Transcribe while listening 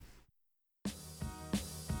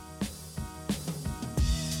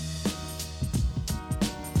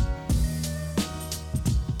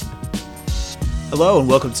Hello and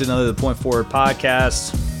welcome to another The Point Forward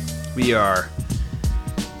podcast. We are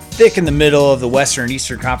thick in the middle of the Western and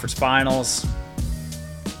Eastern Conference Finals.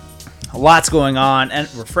 A lot's going on, and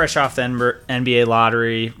we're fresh off the NBA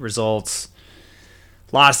lottery results.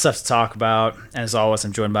 A lot of stuff to talk about, and as always,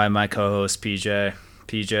 I'm joined by my co-host PJ.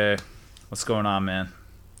 PJ, what's going on, man?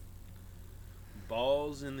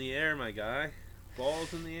 Balls in the air, my guy.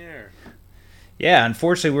 Balls in the air. Yeah,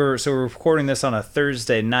 unfortunately, we're recording this on a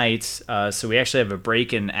Thursday night, so we actually have a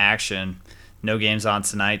break in action. No games on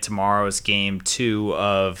tonight. Tomorrow is game 2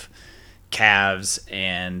 of Cavs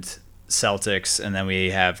and Celtics, and then we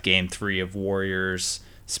have game 3 of Warriors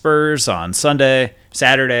Spurs on Saturday,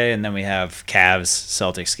 and then we have Cavs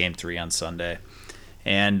Celtics game 3 on Sunday.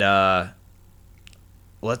 And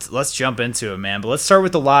let's jump into it, man. But let's start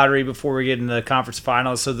with the lottery before we get into the conference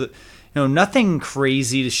finals. So nothing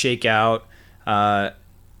crazy to shake out.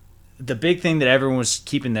 The big thing that everyone was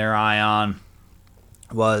keeping their eye on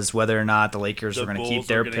was whether or not the Lakers were going to keep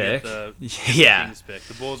their pick. Yeah, Kings pick.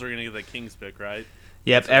 The Bulls are going to get the Kings pick, right?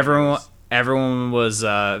 Yep. Everyone was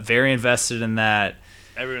very invested in that.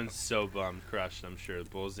 Everyone's so bummed, crushed. I'm sure the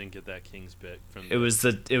Bulls didn't get that Kings pick. It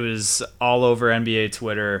was all over NBA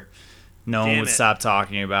Twitter. No one would stop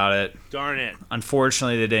talking about it. Darn it!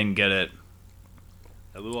 Unfortunately, they didn't get it.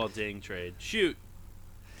 A little dang trade. Shoot.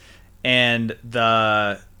 And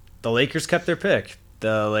the Lakers kept their pick.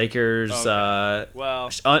 The Lakers, okay.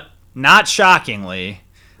 Not shockingly.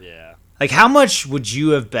 Yeah. Like, how much would you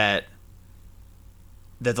have bet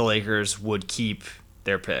that the Lakers would keep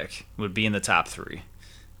their pick? Would be in the top 3?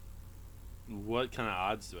 What kind of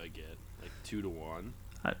odds do I get? Like 2 to 1?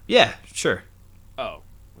 Yeah, sure. Oh,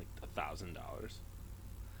 like $1,000.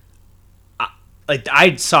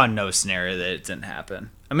 I saw no scenario that it didn't happen.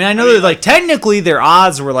 I mean, I know that technically their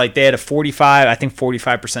odds were they had a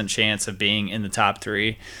 45% chance of being in the top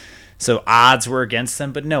 3. So odds were against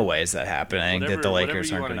them, but no way is that happening. That the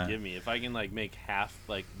Lakers aren't going to give me. If I can make half,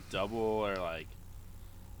 double, or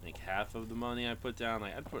make half of the money I put down,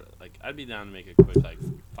 I'd be down to make a quick $500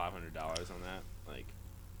 on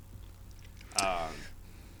that.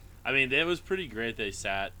 I mean, it was pretty great. They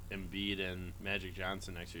sat Embiid and Magic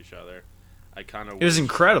Johnson next to each other. It was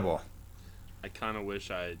incredible. I kind of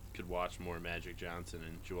wish I could watch more Magic Johnson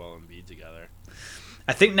and Joel Embiid together.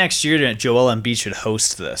 I think next year Joel Embiid should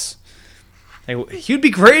host this. He'd be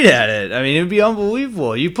great at it. I mean, it would be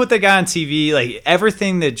unbelievable. You put that guy on TV,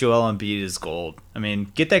 everything that Joel Embiid is gold. I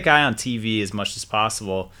mean, get that guy on TV as much as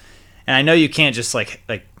possible. And I know you can't just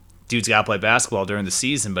dude's got to play basketball during the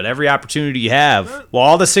season, but every opportunity you have,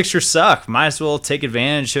 all the Sixers suck, might as well take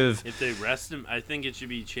advantage of. If they rest him, I think it should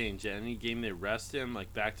be changed. Any game they rest him,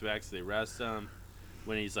 back-to-backs, they rest him.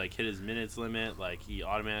 When he's hit his minutes limit, he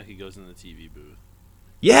automatically goes in the TV booth.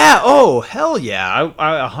 Yeah, oh, hell yeah.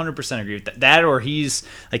 I 100% agree with that. That, or he's,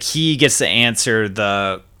 he gets to answer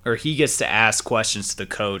he gets to ask questions to the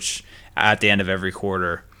coach at the end of every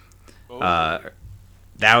quarter. Oh.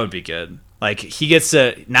 That would be good. He gets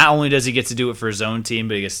to, not only does he get to do it for his own team,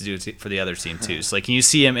 but he gets to do it for the other team too. So can you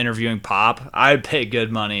see him interviewing Pop? I'd pay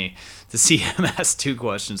good money to see him ask 2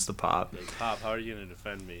 questions to Pop. Pop, how are you going to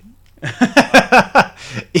defend me?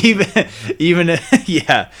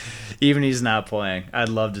 Even he's not playing. I'd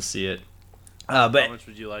love to see it. But how much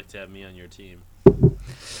would you like to have me on your team?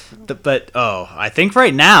 I think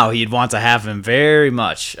right now he'd want to have him very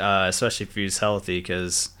much, especially if he's healthy,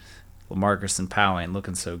 because LaMarcus and Powell ain't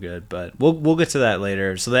looking so good. But we'll get to that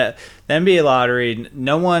later. So that the NBA lottery,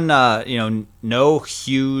 no one, no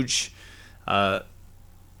huge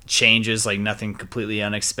changes, nothing completely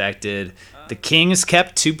unexpected. The Kings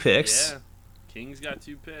kept 2 picks. Yeah, Kings got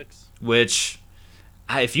 2 picks. Which,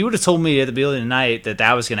 if you would have told me at the beginning of the night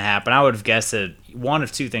that was going to happen, I would have guessed that one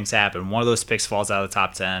of 2 things happen. One of those picks falls out of the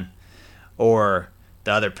top 10, or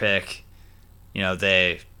the other pick,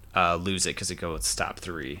 they lose it because it goes top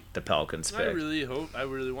 3, the Pelicans pick. I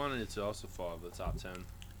really wanted it to also fall out of the top 10.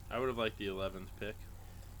 I would have liked the 11th pick.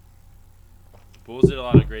 Bulls did a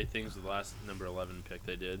lot of great things with the last number 11 pick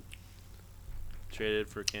they did. Traded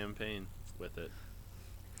for campaign with it.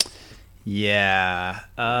 Yeah.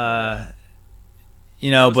 But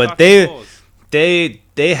they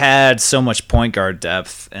had so much point guard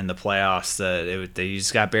depth in the playoffs that they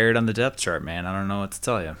just got buried on the depth chart, man. I don't know what to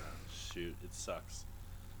tell you. Shoot, it sucks.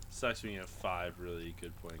 It sucks when you have 5 really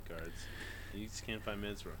good point guards. You just can't find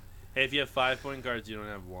minutes for them. Hey, if you have 5 point guards, you don't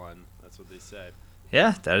have 1. That's what they say.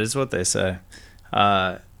 Yeah, that is what they say.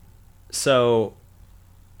 In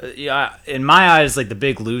my eyes, the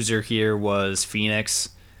big loser here was Phoenix,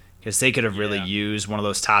 because they could have really used one of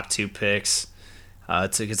those top 2 picks.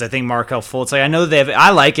 Because I think Markelle Fultz, I know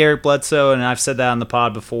I like Eric Bledsoe, and I've said that on the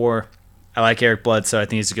pod before. I like Eric Bledsoe. I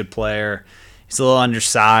think he's a good player. He's a little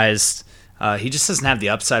undersized. He just doesn't have the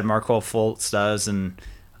upside Markelle Fultz does, and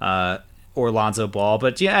or Lonzo Ball.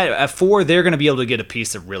 But yeah, at 4, they're going to be able to get a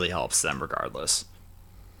piece that really helps them regardless.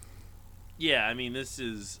 Yeah, I mean,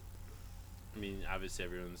 obviously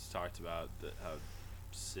everyone's talked about how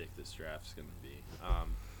sick this draft's going to be.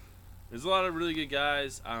 There's a lot of really good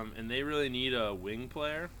guys, and they really need a wing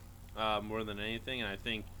player more than anything. And I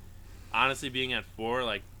think, honestly, being at 4,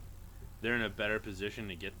 like, they're in a better position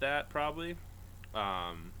to get that probably.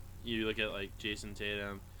 You look at like Jason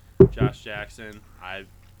Tatum, Josh Jackson. I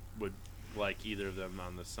would like either of them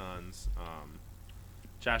on the Suns.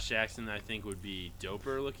 Josh Jackson, I think, would be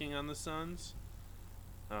doper looking on the Suns.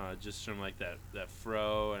 Just from like that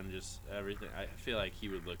fro and just everything. I feel like he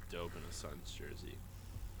would look dope in a Suns jersey.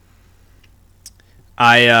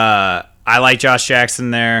 I like Josh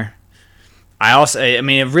Jackson there. I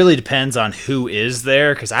mean, it really depends on who is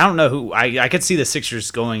there because I don't know who. I could see the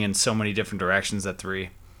Sixers going in so many different directions at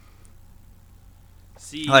 3.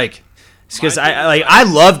 See, like, because I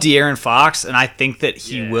love De'Aaron Fox and I think that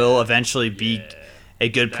he will eventually be a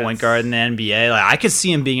good point guard in the NBA. Like, I could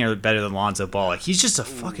see him being better than Lonzo Ball. Like, he's just a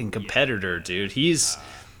fucking competitor, dude.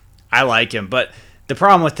 I like him, but the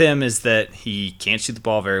problem with him is that he can't shoot the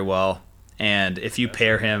ball very well, and if you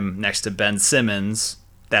pair him next to Ben Simmons,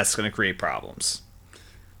 that's going to create problems.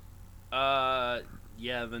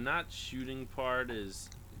 Yeah, the not shooting part is,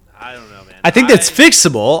 I don't know, man. I think that's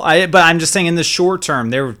fixable. But I'm just saying in the short term,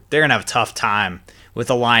 they're going to have a tough time with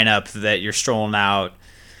a lineup that you're strolling out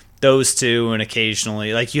those two, and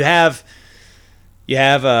occasionally, like you have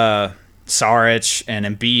Saric and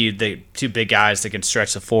Embiid, the 2 big guys that can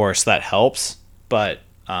stretch the floor, so that helps. But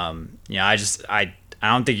I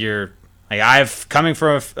don't think you're like I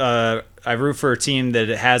root for a team that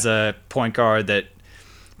has a point guard that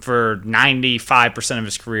for 95% of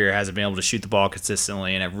his career hasn't been able to shoot the ball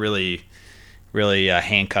consistently, and it really, really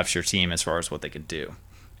handcuffs your team as far as what they could do.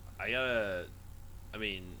 I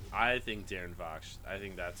think De'Aaron Fox, I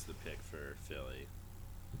think that's the pick for Philly.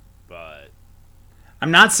 But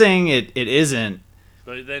I'm not saying it isn't.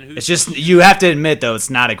 But then it's just, you have to admit, though, it's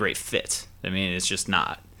not a great fit. I mean, it's just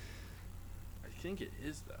not. I think it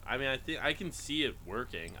is, though. I mean, I think I can see it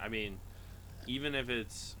working. I mean, even if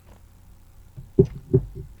it's,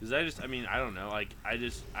 because I don't know. Like, I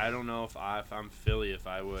don't know if I'm Philly, if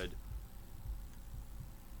I would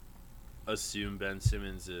assume Ben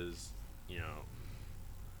Simmons is,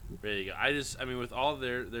 ready to go. With all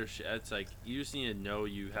their shit, it's like you just need to know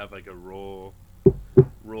you have like a role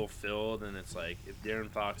filled, and it's like if De'Aaron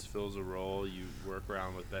Fox fills a role, you work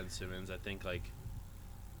around with Ben Simmons. I think like,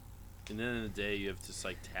 at the end of the day, you have just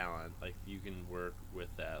like talent. Like you can work with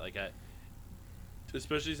that. Like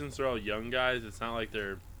especially since they're all young guys, it's not like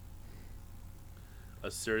they're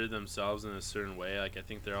asserted themselves in a certain way. Like I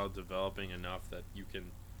think they're all developing enough that you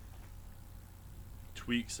can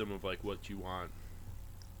tweak some of like what you want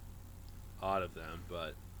out of them.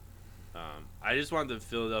 But I just want the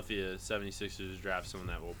Philadelphia 76ers to draft someone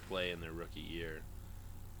that will play in their rookie year.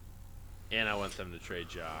 And I want them to trade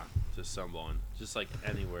Ja to someone, just like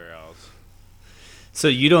anywhere else. So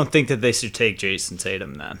you don't think that they should take Jason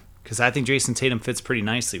Tatum then? Because I think Jason Tatum fits pretty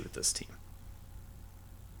nicely with this team.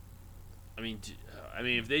 I mean,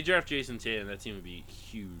 if they draft Jason Tatum, that team would be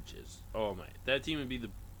huge. That team would be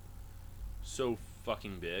so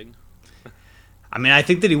fucking big. I mean, I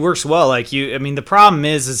think that he works well. The problem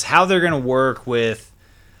is how they're going to work with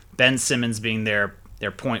Ben Simmons being their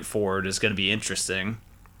point forward is going to be interesting.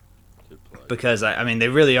 Because, they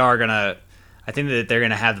really are going to... I think that they're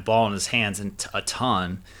going to have the ball in his hands a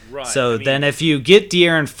ton. Right. So then if you get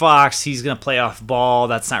De'Aaron Fox, he's going to play off ball.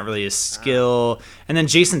 That's not really his skill. And then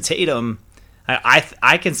Jason Tatum,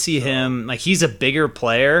 I can see him... Like, he's a bigger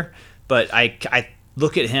player, but I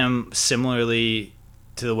look at him similarly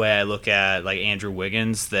to the way I look at like Andrew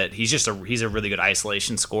Wiggins, that he's a really good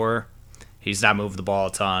isolation scorer. He's not moving the ball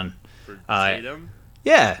a ton. For Tatum?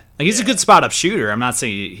 Yeah, he's a good spot up shooter. I'm not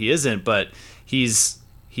saying he isn't, but he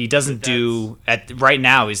doesn't do right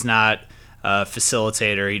now. He's not a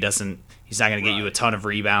facilitator. He's not going to get you a ton of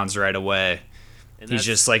rebounds right away. He's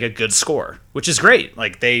just like a good scorer, which is great.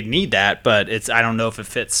 Like they need that, but I don't know if it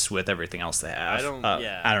fits with everything else they have.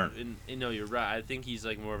 I don't. No, you're right. I think he's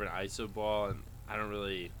like more of an ISO ball, and I don't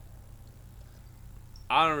really.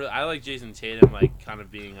 I like Jason Tatum, like kind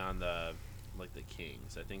of being on the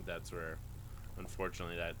Kings. I think that's where,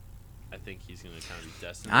 unfortunately, I think he's going to kind of be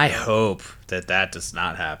destined. I hope that does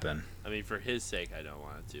not happen. I mean, for his sake, I don't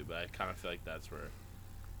want it to, but I kind of feel like that's where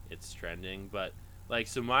it's trending. But like,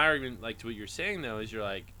 so my argument, like to what you're saying though, is you're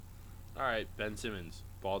like, all right, Ben Simmons,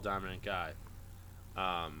 ball dominant guy.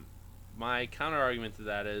 my counter argument to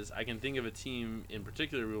that is I can think of a team in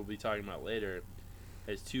particular we'll be talking about later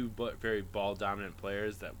as two very ball dominant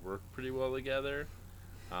players that work pretty well together,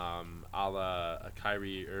 a la a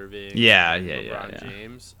Kyrie Irving, LeBron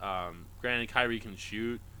James. Granted, Kyrie can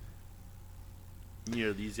shoot.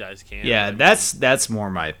 These guys can. Yeah, that's more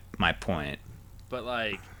my point. But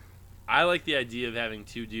like, I like the idea of having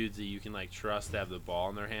two dudes that you can like trust to have the ball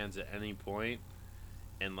in their hands at any point,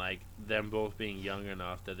 and like them both being young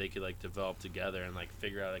enough that they could like develop together and like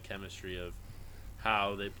figure out a chemistry of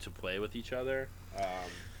how they to play with each other.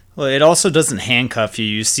 Well, it also doesn't handcuff you.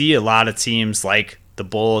 You see a lot of teams like the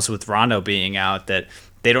Bulls with Rondo being out that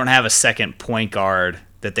they don't have a second point guard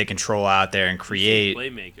that they control out there and create.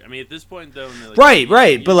 Playmaker. I mean, at this point though, right.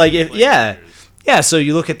 But like, so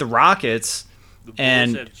you look at the Rockets,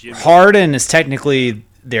 and Harden is technically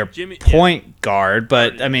their point guard,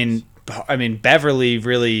 but I mean, Beverly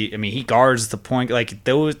really. I mean, he guards the point. Like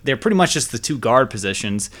they're pretty much just the two guard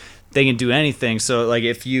positions. They can do anything. So like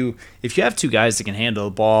if you have two guys that can handle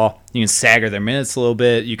the ball, you can stagger their minutes a little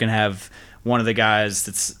bit. You can have one of the guys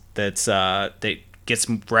that gets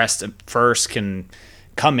rest first can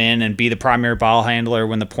come in and be the primary ball handler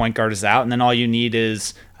when the point guard is out, and then all you need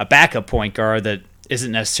is a backup point guard that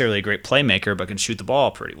isn't necessarily a great playmaker but can shoot the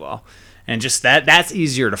ball pretty well. And just that's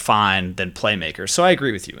easier to find than playmakers. So I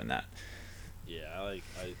agree with you in that. Yeah, I like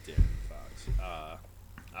De'Aaron Fox.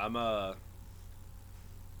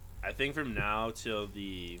 I think from now till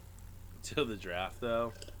the draft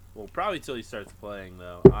though, well probably till he starts playing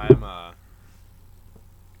though, I'm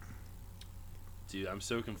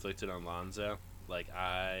so conflicted on Lonzo. Like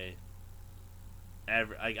I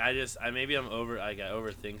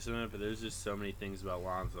overthink some of it, but there's just so many things about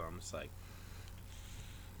Lonzo. I'm just like,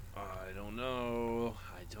 I don't know.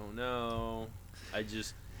 I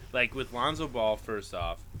just like with Lonzo Ball. First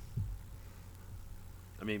off,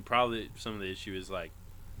 I mean, probably some of the issue is like,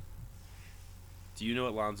 do you know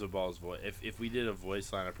what Lonzo Ball's voice? If we did a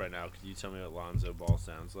voice lineup right now, could you tell me what Lonzo Ball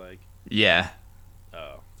sounds like? Yeah.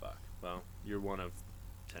 Oh fuck. Well, you're one of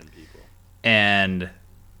 10 people. And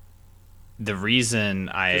the reason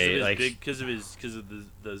because of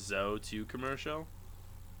the Zoe 2 commercial.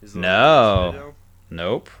 Nope.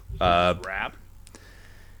 His rap.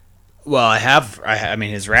 Well, I mean,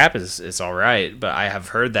 his rap is all right, but I have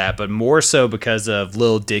heard that, but more so because of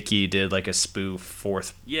Lil Dicky did like a spoof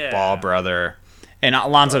Fourth Ball Brother, and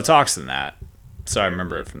Alonzo talks in that, so I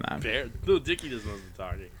remember it from that. Lil Dicky doesn't know the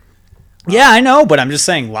talking. Yeah, I know, but I'm just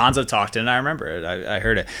saying Lonzo talked in it. I remember it. I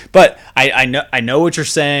heard it. But I know what you're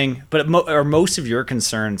saying, but are most of your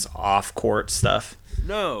concerns off-court stuff?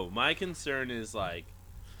 No, my concern is like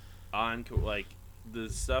like the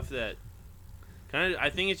stuff that kind of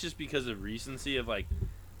I think it's just because of recency of like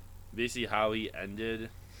basically how he ended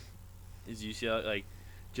his UCLA, like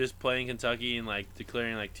just playing Kentucky and like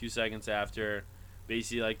declaring like 2 seconds after,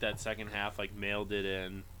 basically like that second half like mailed it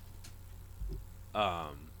in.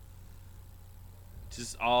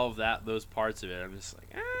 Just all of that, those parts of it, I'm just like,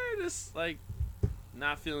 just like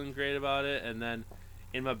not feeling great about it. And then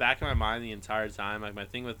in the back of my mind the entire time, like my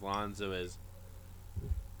thing with Lonzo is,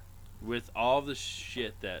 with all the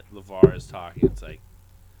shit that LeVar is talking, it's like,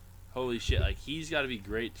 holy shit, like he's got to be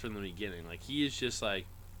great from the beginning. Like he is just like,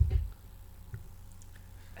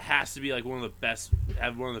 has to be like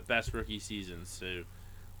have one of the best rookie seasons to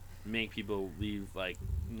make people leave, like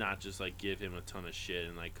not just like give him a ton of shit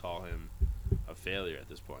and like call him a failure at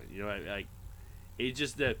this point. You know, like it's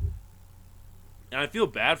just that, and I feel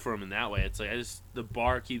bad for him in that way. It's like the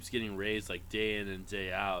bar keeps getting raised like day in and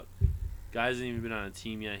day out. Guy hasn't even been on a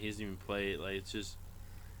team yet. He hasn't even played. Like it's just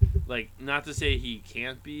like, not to say he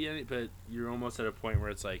can't be in it, but you're almost at a point where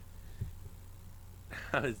it's like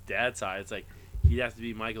on his dad's side, it's like he'd have to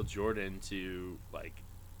be Michael Jordan to like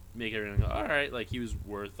make everyone go, all right, like he was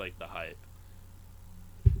worth like the hype.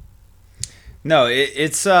 No, it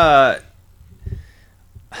is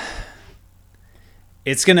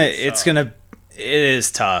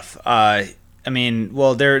tough. I mean,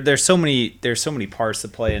 well, there's so many parts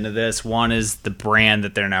that play into this. One is the brand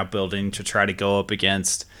that they're now building to try to go up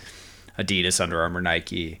against Adidas, Under Armour,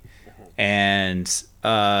 Nike, and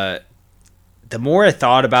the more I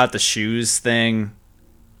thought about the shoes thing,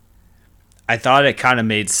 I thought it kind of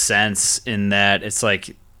made sense in that it's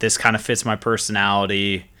like, this kind of fits my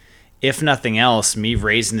personality. If nothing else, me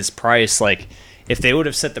raising this price, like if they would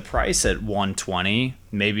have set the price at $120,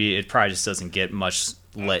 maybe it probably just doesn't get much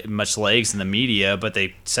legs in the media, but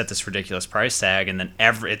they set this ridiculous price tag, and then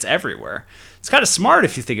it's everywhere. It's kind of smart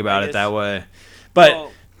if you think about it that way.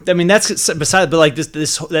 But I mean, that's beside. But like this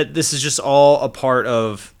is just all a part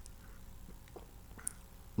of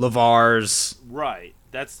LeVar's right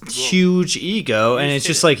that's huge ego, and it's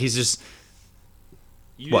just like he's just.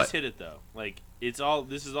 You just hit it though. Like this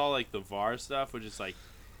is all like the VAR stuff, which is like,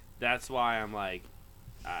 that's why I'm like,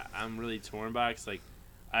 I'm really torn by it, 'cause like,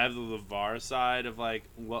 I have the VAR side of like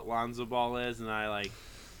what Lonzo Ball is, and I like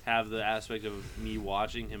have the aspect of me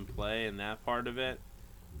watching him play and that part of it.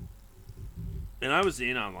 And I was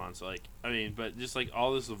in on Lonzo, like, I mean, but just like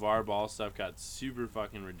all this LeVar Ball stuff got super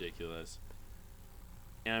fucking ridiculous.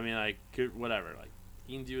 And I mean, like, whatever, like,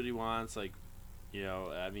 he can do what he wants, like, you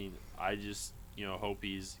know, I mean, I just, you know, hope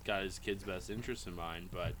he's got his kid's best interest in mind,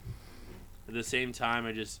 but at the same time,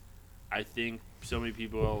 I think so many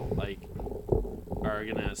people, like, are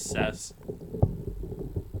going to assess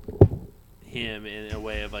him in a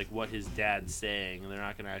way of, like, what his dad's saying, and they're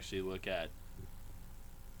not going to actually look at,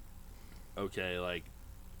 okay, like,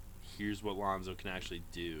 here's what Lonzo can actually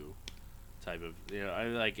do, type of, you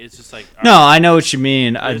know, it's just like... No, I know what you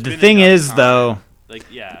mean. The thing is, though... Like,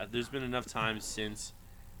 yeah, there's been enough time since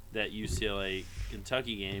that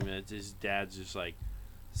UCLA-Kentucky game that his dad's just, like,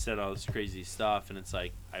 said all this crazy stuff, and it's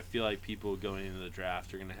like, I feel like people going into the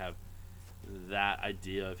draft are going to have that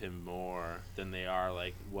idea of him more than they are,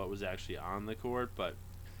 like, what was actually on the court, but...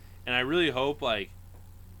 And I really hope, like,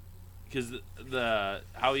 because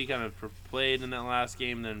how he kind of played in that last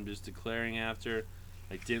game, then just declaring after,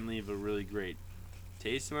 like, didn't leave a really great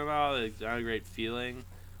taste in my mouth, like, not a great feeling.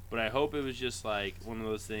 But I hope it was just, like, one of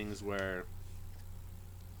those things where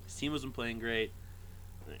his team wasn't playing great.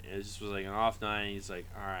 It just was, like, an off night. And he's like,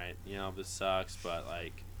 all right, you know, this sucks. But,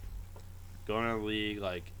 like, going to the league,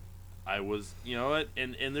 like, I was, you know what?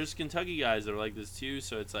 And there's Kentucky guys that are like this, too.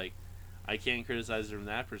 So it's, like, I can't criticize them from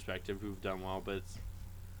that perspective who've done well. But it's,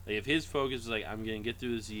 like, if his focus is, like, I'm going to get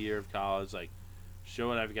through this year of college, like, show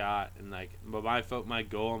what I've got. And, like, but my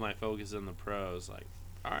goal and my focus is on the pros. Like,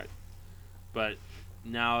 all right. But...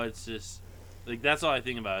 Now it's just like that's all I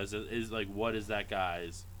think about is like what is that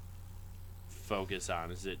guy's focus on?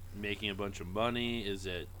 Is it making a bunch of money? Is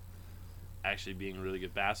it actually being a really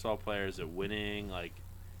good basketball player? Is it winning? Like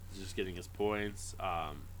just getting his points?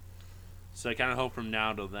 So I kind of hope from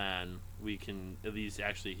now till then we can at least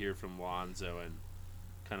actually hear from Lonzo and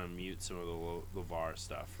kind of mute some of the LeVar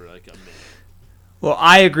stuff for like a minute. Well,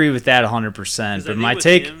 I agree with that 100%. But my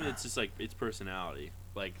take, it's just like it's personality.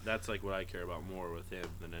 Like, that's, like, what I care about more with him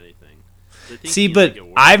than anything. See, but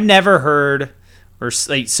I've never heard,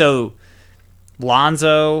 so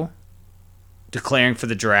Lonzo declaring for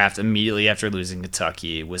the draft immediately after losing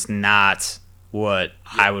Kentucky was not what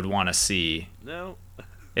I would want to see. No.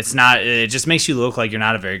 It's not, it just makes you look like you're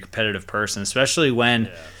not a very competitive person, especially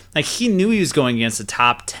when, like, he knew he was going against a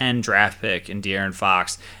top 10 draft pick in De'Aaron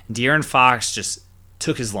Fox. And De'Aaron Fox just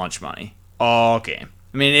took his lunch money all game.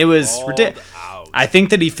 I mean, it was ridiculous. I think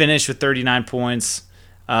that he finished with 39 points,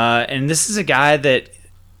 and this is a guy that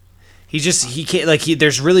he can't, like,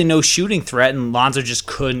 there's really no shooting threat, and Lonzo just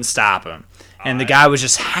couldn't stop him. And the guy was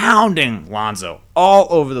just hounding Lonzo all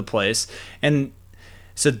over the place, and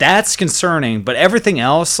so that's concerning. But everything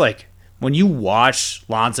else, like when you watch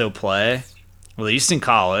Lonzo play, at least in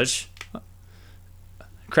college,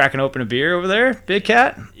 cracking open a beer over there, Big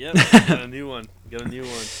Cat. Yep, got a new one.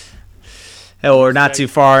 Oh, we're not too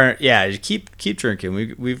far. Yeah, keep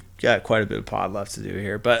drinking. We've got quite a bit of pod left to do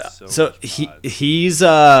here, but so he's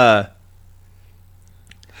I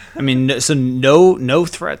mean, so no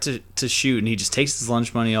threat to shoot, and he just takes his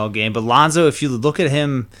lunch money all game. But Lonzo, if you look at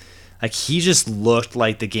him, like he just looked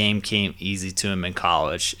like the game came easy to him in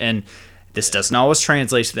college, and this doesn't always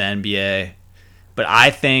translate to the NBA. But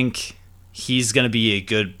I think he's going to be a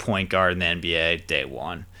good point guard in the NBA day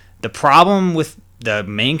one. The problem with the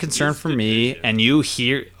main concern for me, and you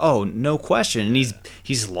hear, no question, and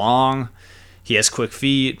he's long, he has quick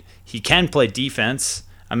feet, he can play defense.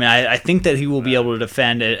 I mean, I think that he will be able to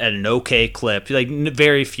defend at an okay clip. Like,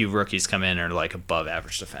 very few rookies come in and are like above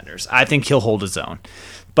average defenders. I think he'll hold his own.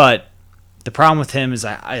 But the problem with him is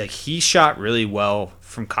he shot really well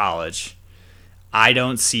from college. I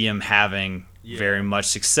don't see him having very much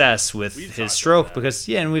success with his stroke because,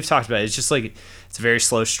 and we've talked about it. It's just like it's a very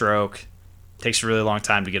slow stroke. Takes a really long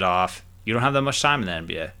time to get off. You don't have that much time in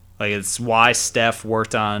the NBA. Like, it's why Steph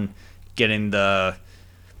worked on getting the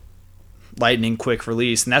lightning quick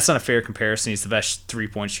release, and that's not a fair comparison. He's the best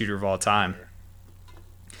three-point shooter of all time.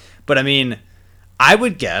 But, I mean, I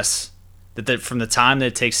would guess that from the time that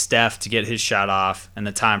it takes Steph to get his shot off and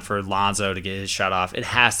the time for Lonzo to get his shot off, it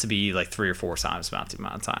has to be like 3 or 4 times the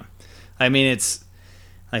amount of time. I mean, it's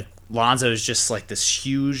like Lonzo is just like this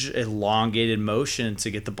huge elongated motion to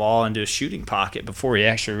get the ball into a shooting pocket before he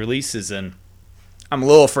actually releases, and I'm a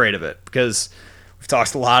little afraid of it because we've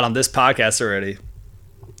talked a lot on this podcast already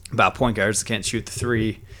about point guards that can't shoot the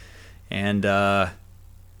three, and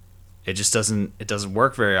it just doesn't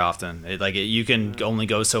work very often. You can only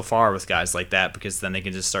go so far with guys like that because then they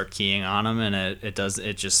can just start keying on them, and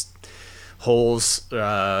it just holes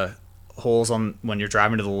on when you're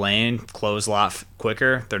driving to the lane close a lot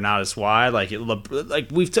quicker. They're not as wide.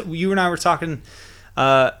 You and I were talking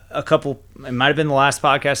a couple. It might have been the last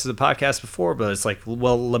podcast or the podcast before, but it's like,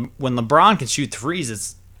 well, when LeBron can shoot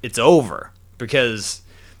threes, it's over because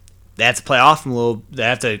they have to play off him a little. They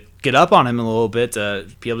have to get up on him a little bit to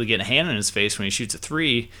be able to get a hand in his face when he shoots a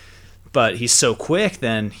three. But he's so quick,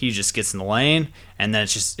 then he just gets in the lane, and then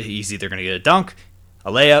he's either going to get a dunk,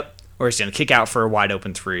 a layup, or he's going to kick out for a wide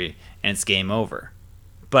open three, and it's game over.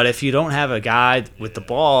 But if you don't have a guy with the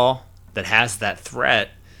ball that has that threat,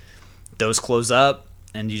 those close up,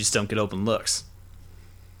 and you just don't get open looks.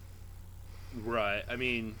 Right. I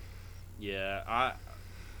mean,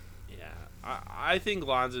 I think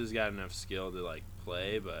Lonzo's got enough skill to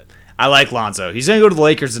play, but I like Lonzo. He's going to go to the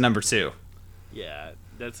Lakers at number 2. Yeah,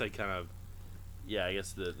 that's I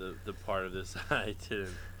guess the part of this I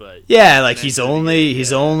didn't, but yeah, he's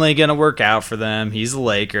only gonna work out for them. He's a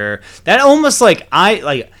Laker. That almost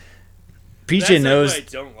PJ knows.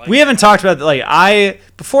 We haven't talked about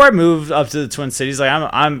before I moved up to the Twin Cities.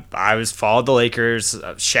 I was followed the Lakers.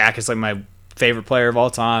 Shaq is my favorite player of all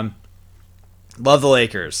time. Love the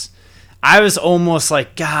Lakers. I was almost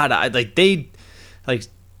God.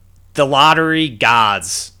 The lottery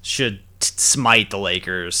gods should smite the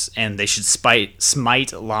Lakers, and they should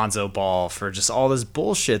smite Lonzo Ball for just all this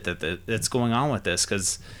bullshit that's going on with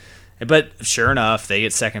this. But sure enough, they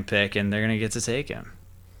get second pick, and they're gonna get to take him.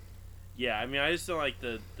 Yeah, I mean, I just don't like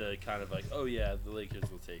the kind of oh yeah, the Lakers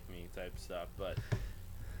will take me type stuff. But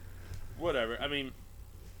whatever. I mean,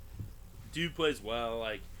 dude plays well.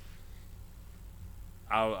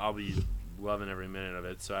 I'll be loving every minute of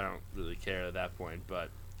it, so I don't really care at that point.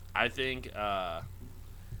 But I think.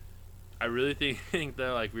 I really think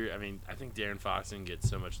though, I think De'Aaron Fox can get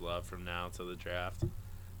so much love from now until the draft.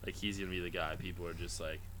 He's gonna be the guy people are just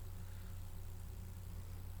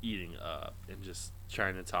eating up and just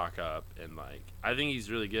trying to talk up, and I think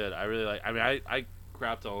he's really good. I really I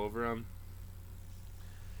crapped all over him.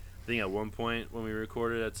 I think at one point when we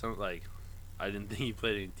recorded at some I didn't think he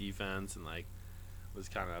played any defense and was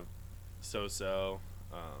kind of so.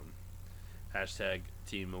 Hashtag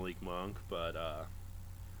Team Malik Monk, but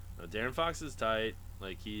De'Aaron Fox is tight.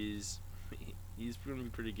 He's going to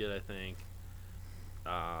be pretty good, I think.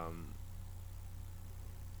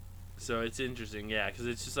 So it's interesting, yeah, because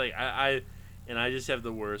it's just I just have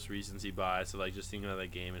the worst recency bias of just thinking about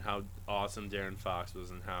that game and how awesome De'Aaron Fox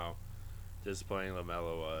was and how disappointing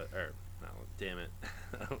LaMelo was, or no, damn it,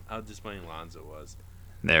 how disappointing Lonzo was.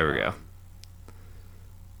 There we go.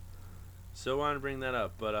 So I wanted to bring that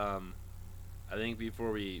up, but I think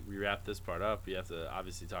before we wrap this part up, we have to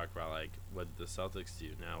obviously talk about what the Celtics do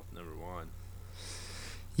now with number 1.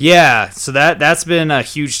 Yeah, so that's been a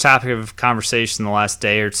huge topic of conversation the last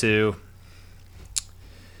day or two.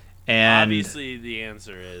 And obviously the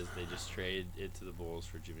answer is they just trade it to the Bulls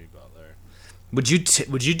for Jimmy Butler. Would you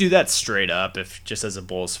do that straight up if just as a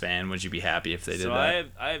Bulls fan, would you be happy if they did that?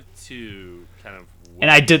 I have two kind of and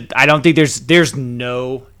I don't think there's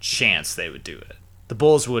no chance they would do it. The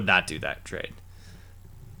Bulls would not do that trade.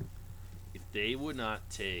 If they would not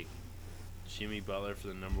take Jimmy Butler for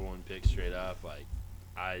the number 1 pick straight up,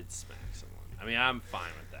 I'd smack someone. I mean, I'm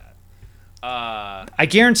fine with that. I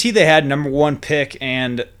guarantee they had number 1 pick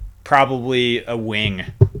and probably a wing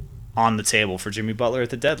on the table for Jimmy Butler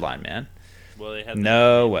at the deadline, man. Well, they had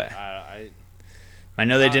no way. I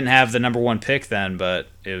know they didn't have the number 1 pick then, but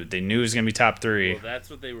they knew it was going to be top 3. Well, that's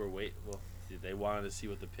what they were waiting. Well, they wanted to see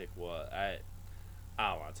what the pick was. I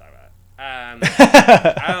don't want to talk about it. I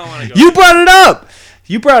don't want to go. You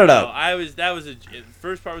brought it up.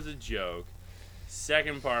 First part was a joke.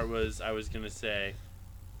 Second part was I was gonna say,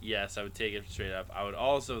 yes, I would take it straight up. I would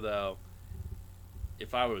also though,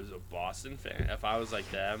 if I was a Boston fan, if I was like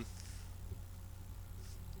them,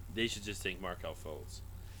 they should just take Markelle Fultz.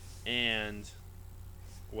 And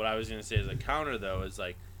what I was gonna say as a counter though is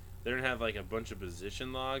they're gonna have a bunch of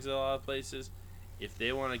position logs at a lot of places. If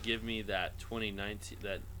they want to give me that 2019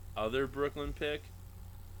 that other Brooklyn pick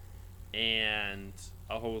and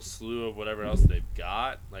a whole slew of whatever else they've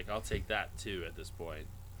got, I'll take that too at this point.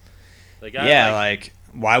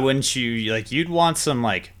 Why wouldn't you you'd want some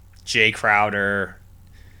Jay Crowder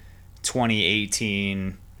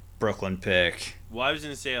 2018 Brooklyn pick. Well, I was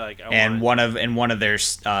gonna say one of their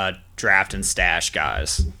draft and stash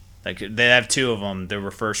guys. They have 2 of them. They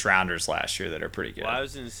were first rounders last year that are pretty good. Well, I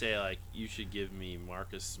was gonna say you should give me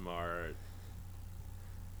Marcus Smart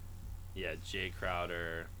Yeah, Jay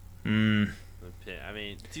Crowder. Mm, I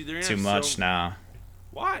mean, dude, they're gonna too have much now.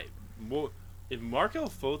 Why? Well, if Markel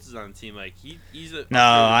Fultz is on the team, like he's a No,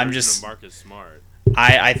 upgraded I'm version just. of Marcus Smart.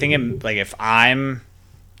 I think like if I'm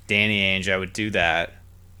Danny Ainge, I would do that.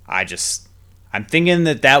 I'm thinking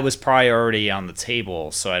that was probably already on the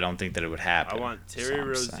table, so I don't think that it would happen. I want Terry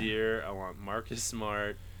Rozier. I want Marcus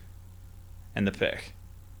Smart. And the pick.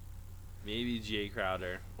 Maybe Jay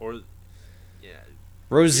Crowder or yeah.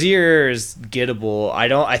 Rozier is gettable.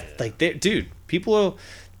 Dude.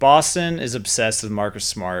 Boston is obsessed with Marcus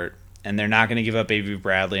Smart, and they're not going to give up Avery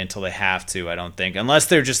Bradley until they have to. I don't think, unless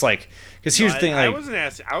they're just like, because here's the thing. I wasn't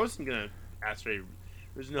asking. I wasn't gonna ask for.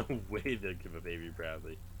 There's no way they'll give up Avery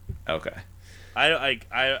Bradley. Okay.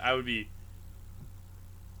 I would be.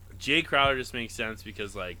 Jay Crowder just makes sense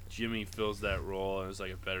because like Jimmy fills that role and is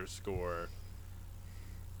like a better scorer,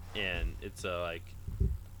 and it's a like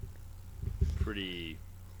pretty.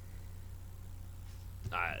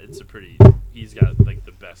 He's got like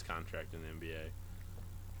the best contract in the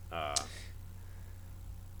NBA.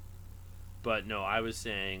 But no, I was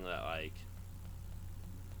saying that like.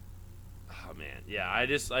 Oh man, yeah, I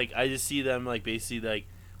just see them like basically like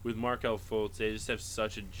with Markel Fultz, they just have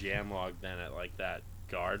such a jam log then at like that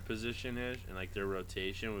guard position ish, and like their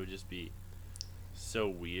rotation would just be so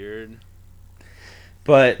weird.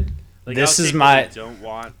 But like, this is my don't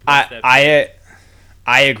want. I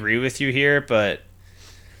agree with you here, but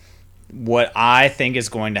what I think is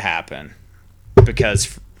going to happen,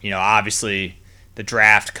 because obviously the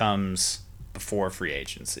draft comes before free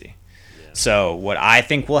agency. Yeah. So what I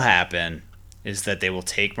think will happen is that they will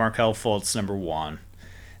take Markel Fultz number 1.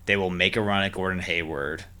 They will make a run at Gordon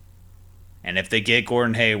Hayward. And if they get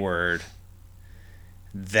Gordon Hayward,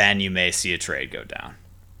 then you may see a trade go down.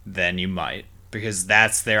 Then you might. Because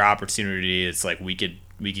that's their opportunity. It's like we could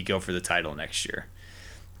go for the title next year.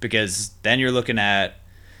 Because then you're looking at,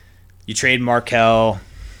 you trade Markel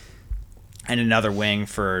and another wing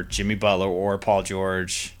for Jimmy Butler or Paul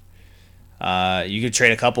George. You could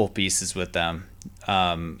trade a couple of pieces with them,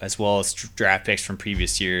 as well as draft picks from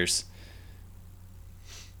previous years.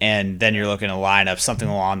 And then you're looking to line up something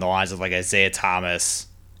along the lines of like Isaiah Thomas,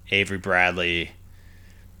 Avery Bradley,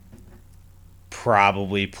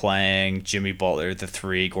 probably playing Jimmy Butler at the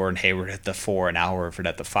 3, Gordon Hayward at the 4, and Al Horford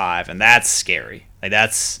at the 5. And that's scary. Like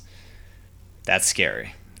that's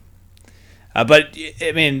scary. But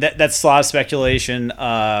I mean, that's a lot of speculation.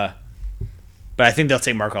 But I think they'll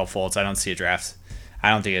take Markel Fultz. I don't see a draft. I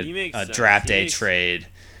don't think a draft day trade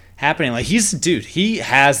happening. Like he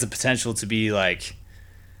has the potential to be like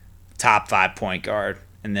top 5 point guard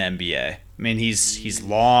in the NBA. I mean, he's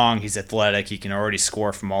long, he's athletic, he can already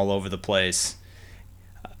score from all over the place.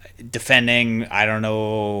 Defending, I don't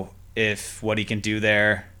know what he can do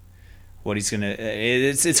there. What he's gonna.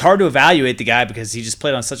 It's hard to evaluate the guy because he just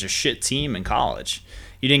played on such a shit team in college.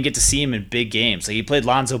 You didn't get to see him in big games. Like he played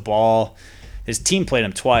Lonzo Ball. His team played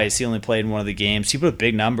him twice. He only played in one of the games. He put up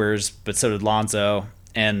big numbers, but so did Lonzo.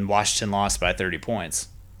 And Washington lost by 30 points.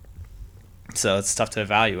 So it's tough to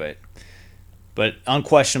evaluate. But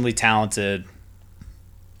unquestionably talented.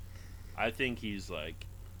 I think he's a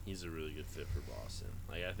really good fit for Boston.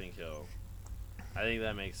 Like I think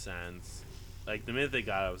that makes sense. Like the minute they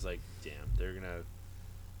got it, I was like, damn,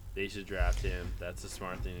 they should draft him. That's a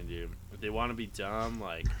smart thing to do. If they want to be dumb,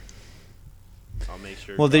 like I'll make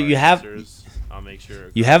sure. Well, I'll make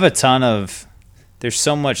sure you have a ton of. There's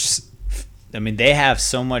so much. I mean, they have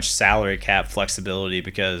so much salary cap flexibility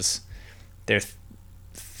because they're,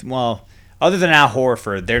 other than Al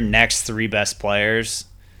Horford, their next 3 best players.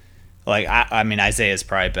 Like I mean, Isaiah's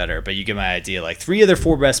probably better, but you get my idea. Like 3 of their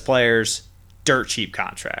 4 best players, dirt cheap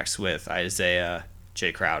contracts with Isaiah,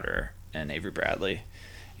 Jay Crowder, and Avery Bradley,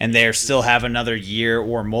 and they still have another year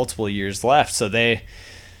or multiple years left. So they've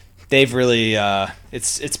really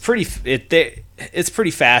it's pretty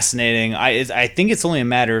fascinating. I think it's only a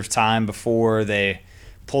matter of time before they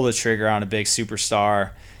pull the trigger on a big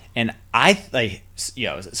superstar, and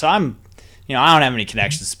so I'm. I don't have any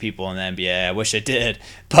connections to people in the NBA. I wish I did,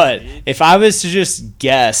 but if I was to just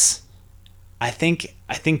guess, I think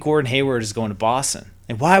Gordon Hayward is going to Boston.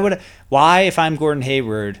 And why if I'm Gordon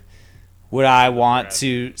Hayward, would I want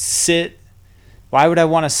to sit? Why would I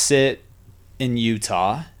want to sit in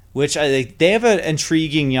Utah? Which I think they have an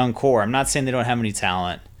intriguing young core. I'm not saying they don't have any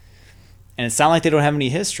talent, and it's not like they don't have any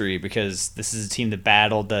history because this is a team that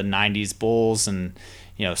battled the '90s Bulls and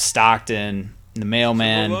Stockton, the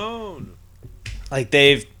Mailman.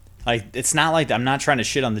 It's not like I'm not trying to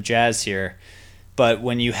shit on the Jazz here, but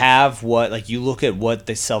when you have you look at what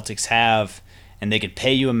the Celtics have, and they could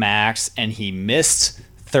pay you a max, and he missed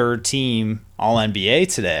third team All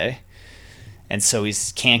NBA today. and so he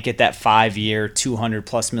can't get that 5-year,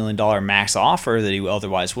 $200+ million max offer that he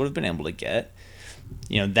otherwise would have been able to get.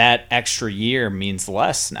 That extra year means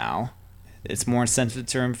less now. It's more incentive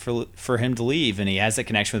to him for him to leave, and he has that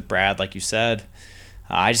connection with Brad, like you said.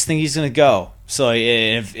 I just think he's going to go. So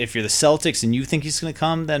if you're the Celtics and you think he's going to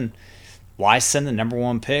come, then why send the number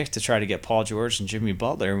 1 pick to try to get Paul George and Jimmy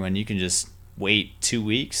Butler when you can just wait 2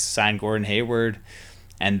 weeks, sign Gordon Hayward,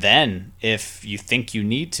 and then if you think you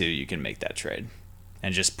need to, you can make that trade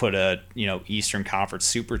and just put a Eastern Conference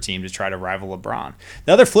super team to try to rival LeBron.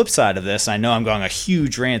 The other flip side of this, I know I'm going a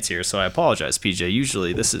huge rant here, so I apologize, PJ.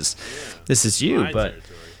 Usually this is you, but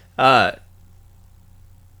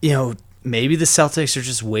maybe the Celtics are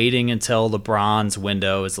just waiting until LeBron's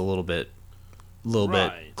window is a little bit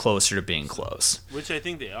closer to being close. Which I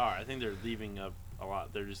think they are. I think they're leaving up a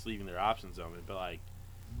lot. They're just leaving their options open, but like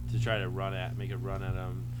to try to make a run at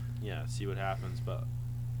them, see what happens. But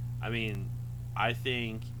I mean, I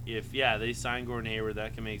think if they sign Gordon Hayward,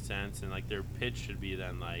 that can make sense, and like their pitch should be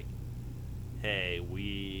then like, hey,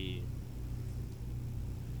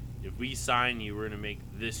 if we sign you, we're going to make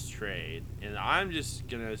this trade. And I'm just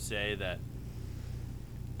going to say that,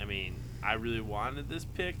 I mean, I really wanted this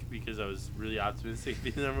pick because I was really optimistic to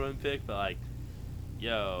be the number 1 pick. But,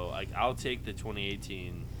 I'll take the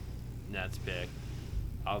 2018 Nets pick.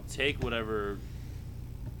 I'll take whatever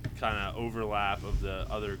kind of overlap of the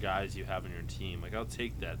other guys you have on your team. I'll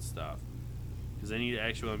take that stuff. Because I need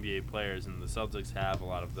actual NBA players, and the Celtics have a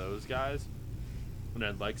lot of those guys. And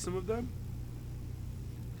I'd like some of them.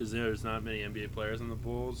 Because there's not many NBA players on the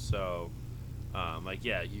Bulls, so,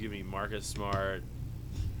 you give me Marcus Smart,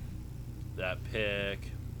 that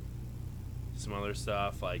pick, some other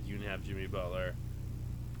stuff, you can have Jimmy Butler.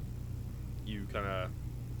 You kind of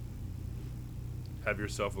have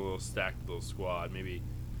yourself a little stacked little squad. Maybe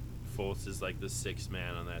Fultz is the 6th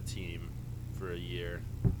man on that team for a year.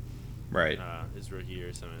 Right. His rookie year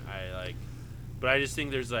or something. But I just think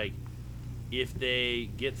there's if they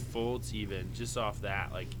get Fultz even just off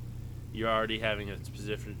that, you're already having a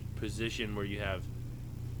position where you have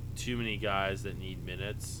too many guys that need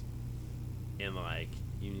minutes, and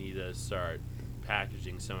you need to start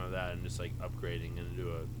packaging some of that and just upgrading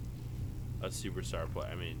into a superstar play.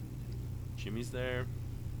 I mean, Jimmy's there.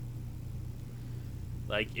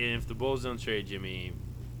 If the Bulls don't trade Jimmy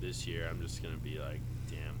this year, I'm just gonna be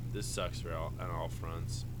damn, this sucks on all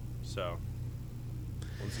fronts. So.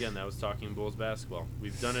 Once again, that was Talking Bulls basketball.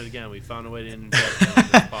 We've done it again. We found a way to inject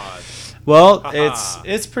this pod. Well,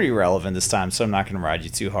 it's pretty relevant this time, so I'm not going to ride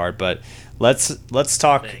you too hard. But let's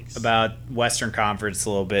talk about Western Conference a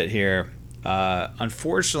little bit here.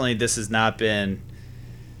 Unfortunately, this has not been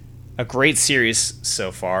a great series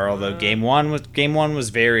so far. Although game one was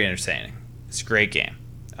very entertaining. It's a great game.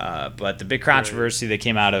 But the big controversy that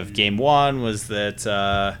came out of game 1 was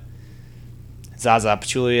that. Zaza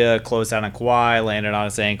Pachulia closed out on Kawhi, landed on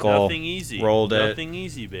his ankle. Nothing easy. Rolled it. Nothing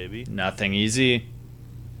easy, baby. Nothing easy.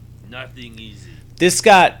 Nothing easy. This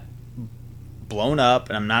got blown up,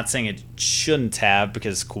 and I'm not saying it shouldn't have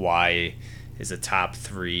because Kawhi is a top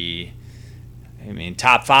 3. I mean,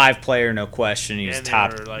 top 5 player, no question. He's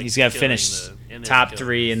top. He's got to finish top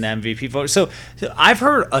 3 in the MVP vote. So I've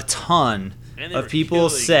heard a ton of people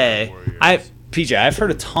say I've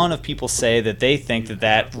heard a ton of people say that they think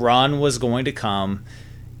that run was going to come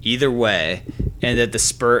either way, and that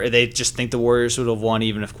they just think the Warriors would have won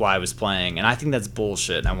even if Kawhi was playing. And I think that's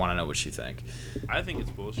bullshit, and I want to know what you think. I think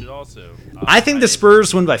it's bullshit also. I think the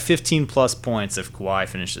Spurs win by 15-plus points if Kawhi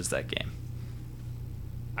finishes that game.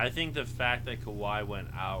 I think the fact that Kawhi went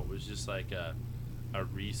out was just a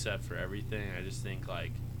reset for everything. I just think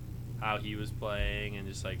how he was playing and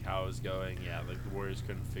just how it was going. Yeah, the Warriors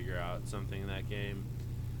couldn't figure out something in that game.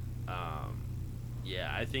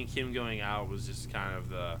 I think him going out was just kind of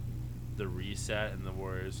the reset, and the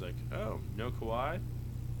Warriors oh, no Kawhi?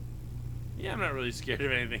 Yeah, I'm not really scared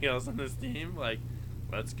of anything else on this team.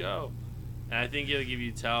 Let's go. And I think it'll give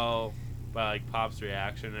you tell by Pop's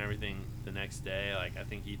reaction and everything the next day. I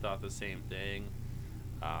think he thought the same thing.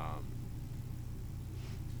 I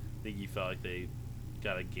think he felt they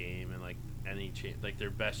got a game and any chance, their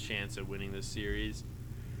best chance of winning this series,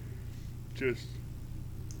 just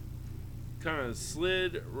kind of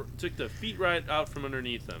took the feet right out from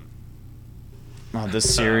underneath them. Oh,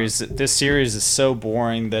 this series is so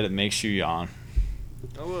boring that it makes you yawn.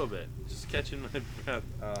 A little bit, just catching my breath.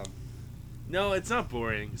 No, it's not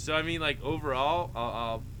boring. So I mean, overall,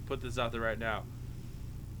 I'll put this out there right now.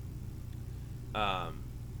 I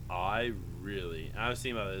was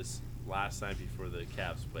thinking about this last night before the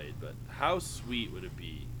Cavs played, but how sweet would it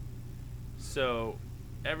be? So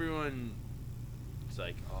everyone is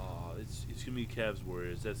oh, it's gonna be Cavs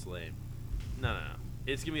Warriors. That's lame. No.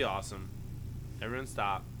 It's gonna be awesome. Everyone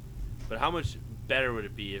stop. But how much better would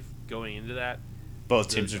it be if going into that, Both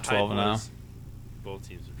teams are 12-0. Both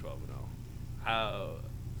teams are 12-0. How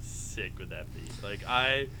sick would that be? Like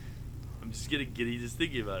I'm just getting giddy just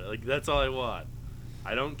thinking about it. Like that's all I want.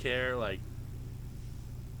 I don't care. Like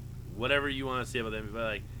whatever you want to say about them, but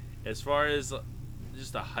like as far as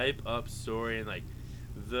just a hype up story and like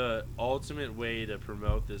the ultimate way to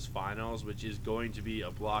promote this finals, which is going to be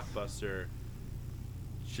a blockbuster,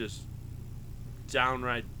 just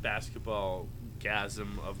downright basketball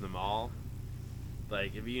gasm of them all.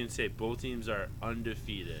 Like if you can say both teams are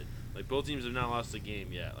undefeated, like both teams have not lost a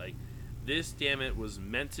game yet. Like this, damn it, was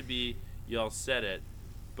meant to be. Y'all said it,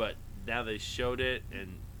 but now they showed it.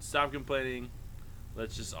 And stop complaining.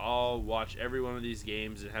 Let's just all watch every one of these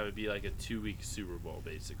games and have it be like a 2-week Super Bowl,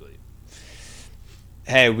 basically.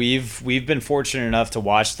 Hey, we've been fortunate enough to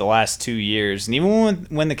watch the last 2 years, and even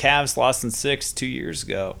when the Cavs lost in 6 2 years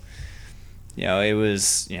ago, it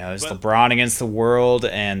was LeBron against the world,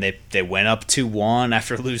 and they went up 2-1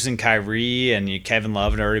 after losing Kyrie, and Kevin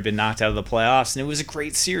Love had already been knocked out of the playoffs, and it was a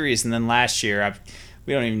great series. And then last year,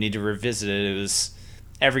 we don't even need to revisit it. It was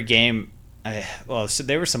every game. So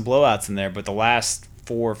there were some blowouts in there, but the last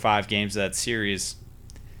 4 or 5 games of that series,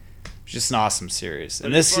 just an awesome series. But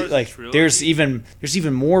and this there's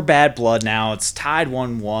even more bad blood now. It's tied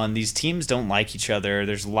 1-1. These teams don't like each other.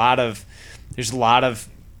 There's a lot of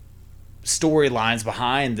storylines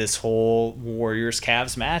behind this whole Warriors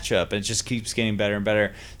Cavs matchup. It just keeps getting better and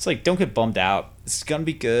better. It's like, don't get bummed out. It's gonna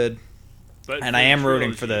be good. And I am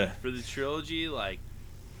rooting for the trilogy. Like,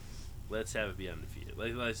 let's have it be undefeated.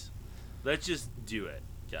 Like let's just do it,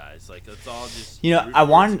 guys. Like let's all just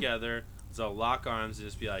together. Let's all lock arms and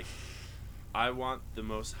just be like, I want the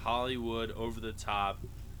most Hollywood, over the top,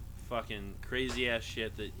 fucking crazy ass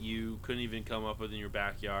shit that you couldn't even come up with in your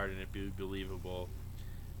backyard and it'd be believable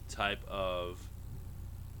type of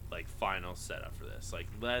like final setup for this. Like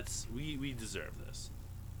we deserve this.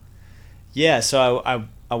 Yeah, so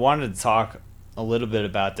I wanted to talk a little bit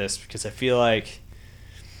about this because I feel like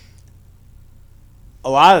a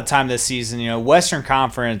lot of the time this season, Western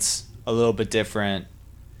Conference a little bit different.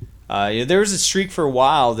 There was a streak for a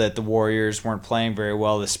while that the Warriors weren't playing very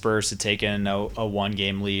well. The Spurs had taken a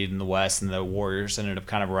 1-game lead in the West, and the Warriors ended up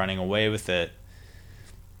kind of running away with it.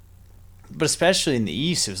 But especially in the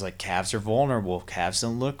East, it was like Cavs are vulnerable. Cavs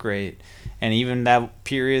don't look great. And even that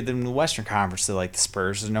period in the Western Conference, they're like the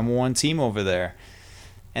Spurs are the number 1 team over there.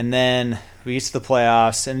 And then we get to the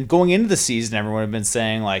playoffs, and going into the season, everyone had been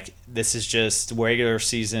saying like this is just regular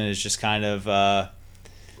season is just kind of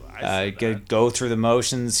go through the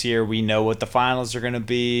motions here. We know what the finals are going to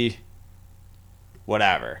be.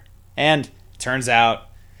 Whatever. And it turns out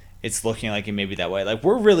it's looking like it may be that way. Like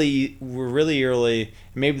we're really early.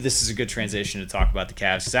 Maybe this is a good transition to talk about the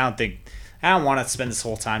Cavs because I don't want to spend this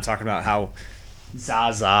whole time talking about how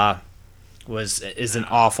Zaza is an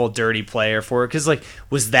awful dirty player for it. Because like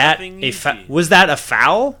was that a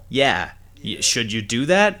foul? Yeah. Should you do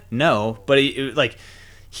that? No. But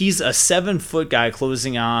he's a 7-foot guy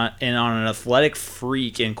closing in on an athletic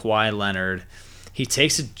freak in Kawhi Leonard. He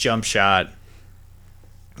takes a jump shot.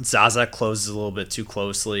 Zaza closes a little bit too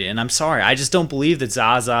closely. And I'm sorry, I just don't believe that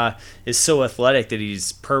Zaza is so athletic that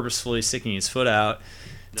he's purposefully sticking his foot out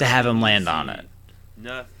to have him land on it.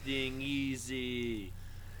 Nothing easy.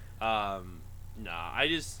 I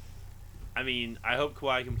hope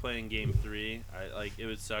Kawhi can play in Game 3. It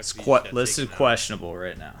would suck. It's listed questionable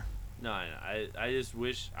right now. No, I just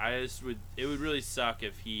wish it would really suck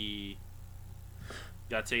if he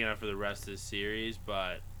got taken out for the rest of the series,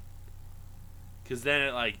 but because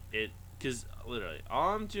then because literally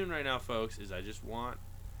all I'm doing right now, folks, is I just want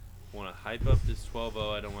to hype up this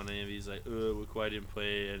 12-0. I don't want any of these Kawhi didn't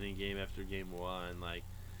play any game after game 1. Like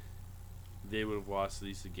they would have lost at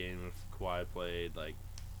least a game if Kawhi played. Like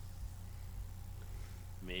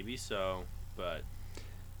maybe so, but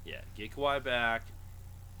yeah, get Kawhi back.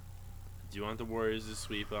 Do you want the Warriors to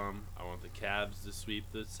sweep them? I want the Cavs to sweep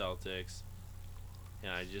the Celtics. And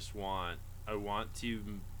I want to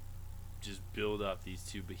just build up these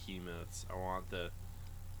two behemoths. I want the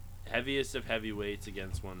heaviest of heavyweights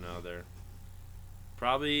against one another.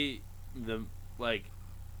 Probably in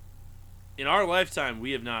our lifetime,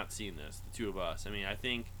 we have not seen this, the two of us. I mean, I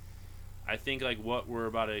think like what we're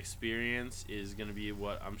about to experience is going to be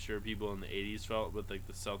what I'm sure people in the 80s felt with like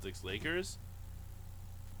the Celtics Lakers.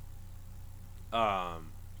 But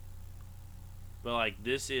like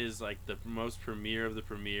this is like the most premier of the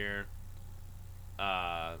premier,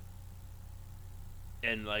 and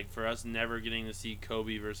like for us never getting to see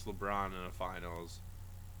Kobe versus LeBron in a finals,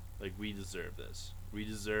 Like, we deserve this. We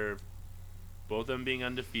deserve both of them being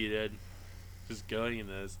undefeated, just going in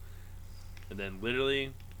this, and then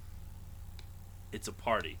literally, it's a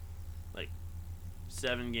party. Like,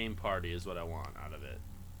 7-game party is what I want out of it.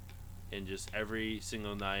 And just every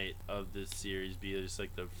single night of this series be just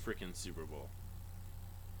like the freaking Super Bowl.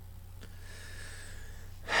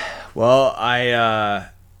 Well,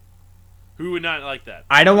 Who would not like that?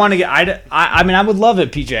 I don't want to get. I mean, I would love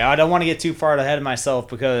it, PJ. I don't want to get too far ahead of myself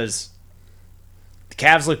because the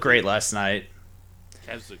Cavs looked great last night.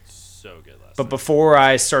 Cavs looked so good last night. But before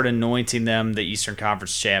I start anointing them the Eastern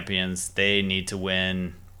Conference champions, they need to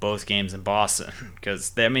win both games in Boston because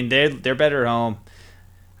they're better at home.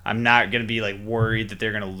 I'm not going to be like worried that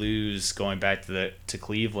they're going to lose going back to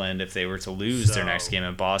Cleveland if they were to lose their next game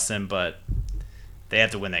in Boston, but they have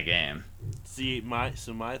to win that game. See, my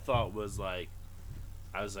thought was like,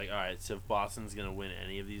 I was like, all right, so if Boston's gonna win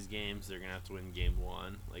any of these games, they're gonna have to win game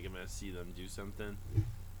 1. Like, I'm gonna see them do something.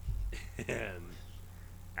 And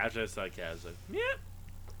after I saw Cavs, I was like, yeah,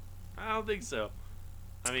 I don't think so.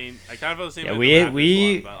 I mean, I kind of felt the same. Yeah, way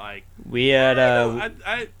we but like we had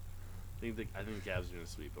I think the Cavs are gonna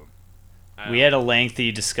sweep them. We had a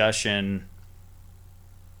lengthy discussion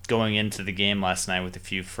going into the game last night with a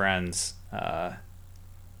few friends.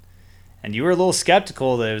 And you were a little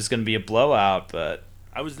skeptical that it was going to be a blowout, but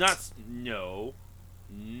I was not. No.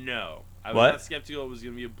 I was What? not skeptical it was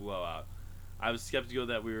going to be a blowout. I was skeptical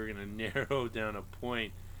that we were going to narrow down a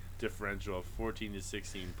point differential of 14 to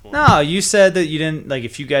 16 points. no, you said that you didn't like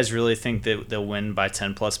if you guys really think that they'll win by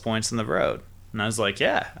 10 plus points on the road. And I was like,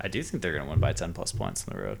 yeah, I do think they're going to win by 10 plus points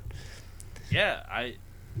on the road. Yeah, I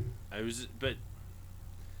was, but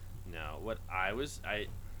no,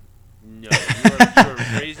 no, you are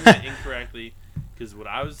phrasing it incorrectly, because what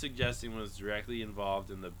I was suggesting was directly involved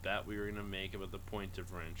in the bet we were going to make about the point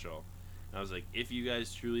differential. And I was like, if you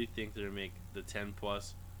guys truly think they're going to make the 10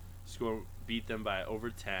 plus score, beat them by over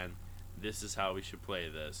 10, this is how we should play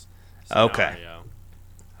this scenario. Okay.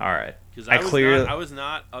 All right. Because I was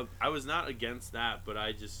not against that, but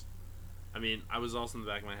I was also in the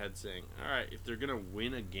back of my head saying, all right, if they're going to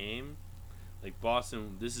win a game, like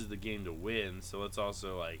Boston, this is the game to win, so let's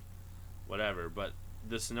also like whatever. But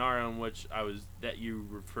the scenario in which that you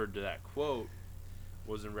referred to that quote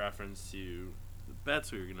was in reference to the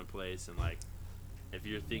bets we were going to place, and like, if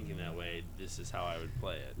you're thinking that way, this is how I would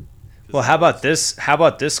play it. Well, how about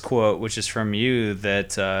this quote, which is from you,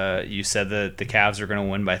 that you said that the Cavs are going to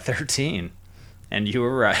win by 13, and you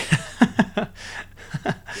were right. Did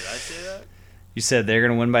I say that? You said they're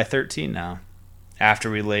going to win by 13 now, after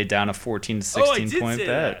we laid down a 14 to 16 point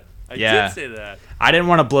bet. I did say that. I didn't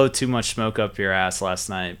want to blow too much smoke up your ass last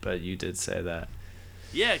night, but you did say that.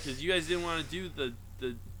 Yeah, because you guys didn't want to do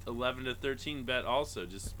the 11 to 13 bet also.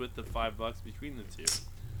 Just split the $5 between the two.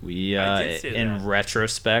 We, in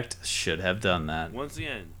retrospect, should have done that. Once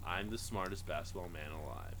again, I'm the smartest basketball man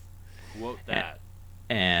alive. Quote that.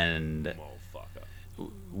 And Motherfucker.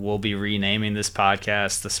 We'll be renaming this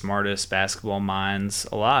podcast "The Smartest Basketball Minds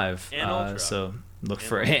Alive." And Ultra. So look and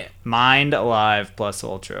for Ultra. Mind Alive plus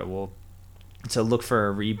Ultra. So look for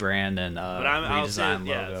a rebrand and I'll say, redesign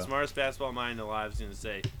logo. yeah, smartest basketball mind alive is going to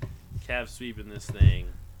say, Cavs sweeping this thing.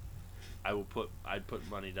 I'd put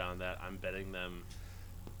money down that. I'm betting them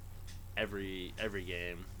every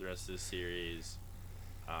game the rest of the series.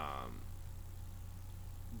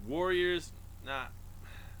 Warriors, not.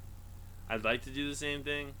 I'd like to do the same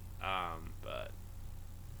thing, but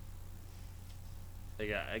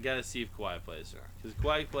I gotta see if Kawhi plays or not. Because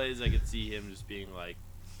Kawhi plays, I could see him just being like,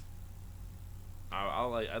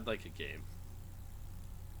 I'd like a game.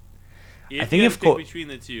 I think if pick between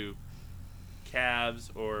the two, Cavs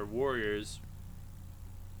or Warriors,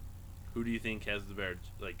 who do you think has the better?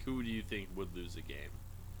 Like, who do you think would lose a game?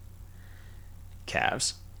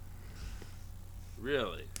 Cavs.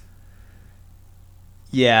 Really?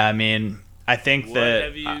 Yeah, I mean, I think what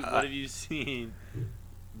that. What have you seen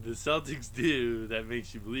the Celtics do that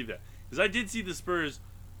makes you believe that? Because I did see the Spurs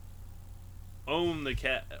own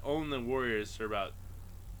the Warriors for about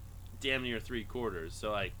damn near 3 quarters.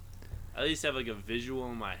 So like, at least have like a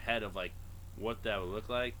visual in my head of like what that would look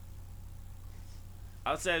like.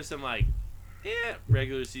 Outside of some like,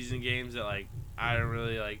 regular season games that like I don't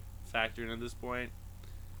really like factor in at this point,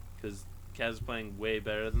 because Cavs are playing way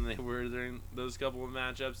better than they were during those couple of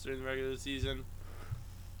matchups during the regular season.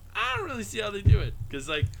 I don't really see how they do it, because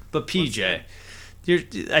like. But PJ,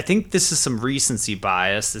 I think this is some recency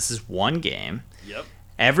bias. This is one game. Yep.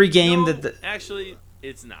 Every game actually,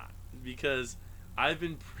 it's not, because I've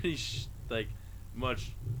been pretty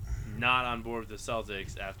much not on board with the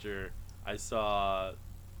Celtics after I saw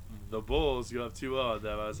the Bulls go up 2-0 on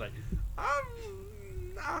them, I was like,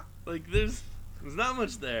 nah. Like there's not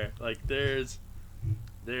much there. Like there's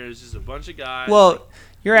just a bunch of guys. Well, like,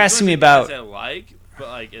 you're there's a asking bunch me of guys about. I like, but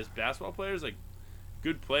like as basketball players, like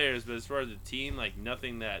good players, but as far as a team, like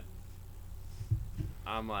nothing that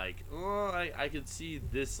I'm like, oh, I could see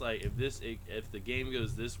this. Like if the game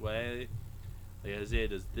goes this way, like Isaiah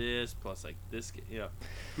does this plus like this,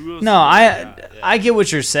 who else? No, Yeah. I get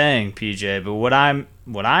what you're saying, PJ. But what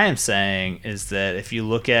I am saying is that if you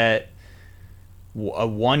look at a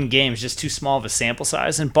one game, it's just too small of a sample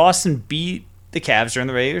size, and Boston beat the Cavs during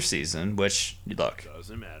the regular season. Which look,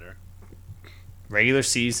 Doesn't matter. regular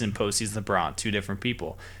season, postseason, LeBron, two different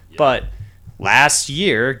people. Yep. But last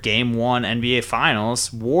year, Game 1 NBA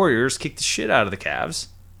Finals, Warriors kicked the shit out of the Cavs.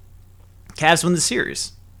 Cavs won the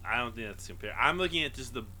series. I don't think that's compared. I'm looking at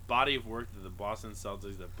just the body of work that the Boston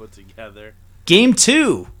Celtics have put together. Game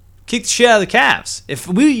 2, kicked the shit out of the Cavs.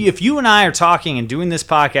 If you and I are talking and doing this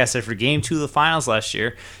podcast after Game 2 of the Finals last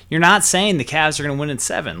year, you're not saying the Cavs are going to win in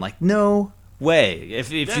 7. Like, no way.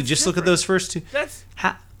 If you just look at those first two.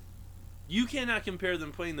 You cannot compare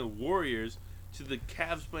them playing the Warriors to the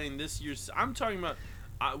Cavs playing this year. I'm talking about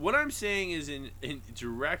what I'm saying is in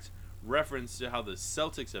direct reference to how the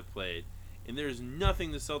Celtics have played, and there's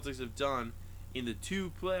nothing the Celtics have done in the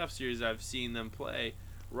 2 playoff series I've seen them play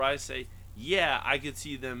where I say, yeah, I could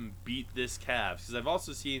see them beat this Cavs, because I've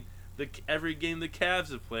also seen every game the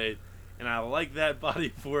Cavs have played, and I like that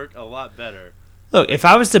body of work a lot better. Look, if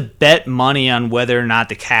I was to bet money on whether or not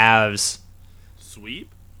the Cavs sweep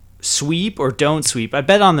or don't sweep, I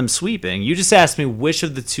bet on them sweeping. You just asked me which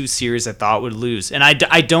of the 2 series I thought would lose, and I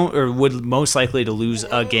don't, or would most likely to lose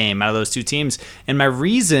a game out of those 2 teams. And my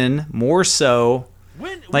reason, more so,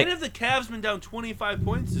 when have the Cavs been down 25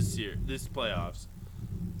 points this playoffs?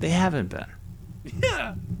 They haven't been.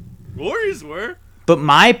 Yeah, Warriors were. But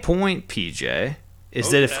my point, PJ, is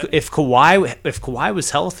that if Kawhi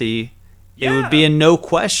was healthy, it would be a no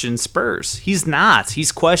question Spurs. He's not.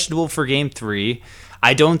 He's questionable for Game 3.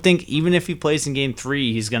 I don't think even if he plays in Game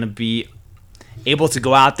 3, he's going to be able to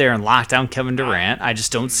go out there and lock down Kevin Durant. I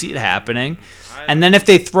just don't see it happening. And then if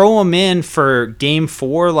they throw him in for Game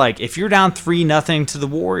 4, like if you're down 3-0 to the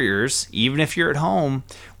Warriors, even if you're at home,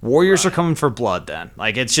 Warriors are coming for blood then.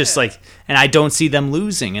 Like it's just like, and I don't see them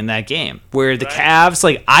losing in that game. Where the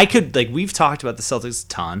Cavs, we've talked about the Celtics a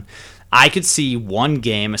ton. I could see one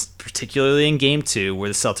game, particularly in Game 2, where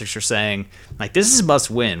the Celtics are saying, like, this is a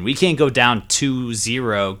must-win. We can't go down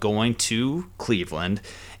 2-0 going to Cleveland.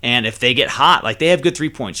 And if they get hot, like, they have good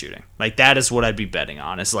three-point shooting. Like, that is what I'd be betting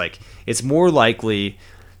on. It's like, it's more likely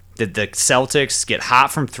that the Celtics get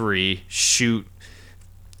hot from 3, shoot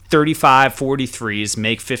 35, 43s,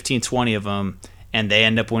 make 15, 20 of them, and they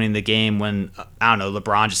end up winning the game when, I don't know,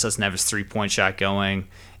 LeBron just doesn't have his three-point shot going,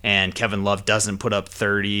 and Kevin Love doesn't put up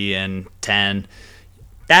 30 and 10.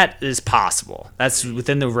 That is possible. That's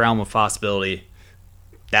within the realm of possibility.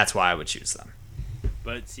 That's why I would choose them.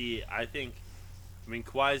 But see, I mean,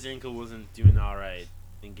 Kawhi's ankle wasn't doing all right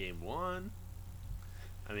in Game 1.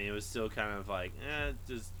 I mean, it was still kind of like,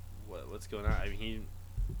 just what's going on? I mean,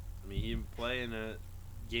 he didn't play in a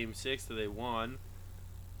Game 6 that they won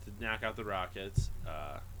to knock out the Rockets.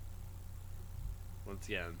 Once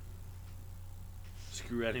again,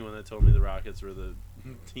 screw anyone that told me the Rockets were the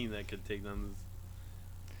team that could take down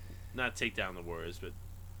not take down the Warriors, but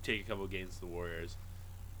take a couple games to the Warriors.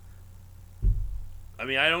 I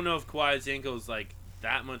mean, I don't know if Kawhi's ankle is like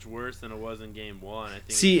that much worse than it was in Game 1. I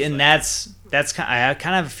think. And that's I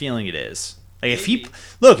kind of have a feeling it is. Like if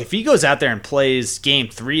he goes out there and plays Game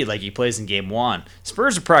 3 like he plays in Game 1,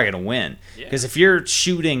 Spurs are probably going to win. Because if you're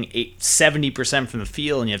shooting 70% from the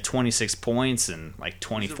field and you have 26 points in like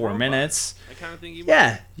 24 minutes, I kind of think he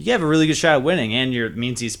you have a really good shot at winning, and it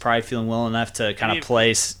means he's probably feeling well enough to kind of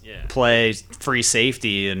play free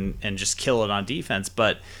safety and just kill it on defense.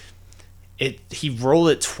 But he rolled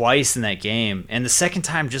it twice in that game, and the second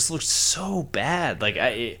time just looked so bad. Like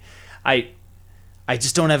I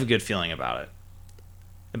just don't have a good feeling about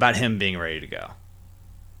him being ready to go.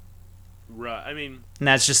 Right. I mean, and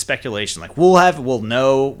that's just speculation. Like we'll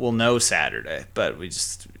know Saturday, but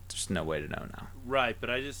there's no way to know now. Right, but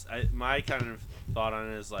my kind of thought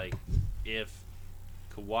on it is like, if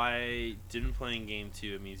Kawhi didn't play in Game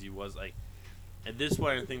 2, it means he was like, at this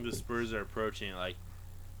point I think the Spurs are approaching it like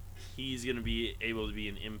he's going to be able to be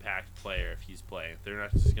an impact player if he's playing. They're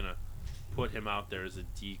not just going to put him out there as a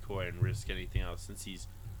decoy and risk anything else since he's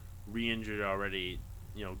re-injured already,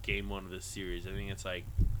 Game 1 of this series. I think it's like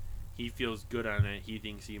he feels good on it. He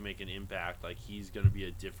thinks he can make an impact. Like he's going to be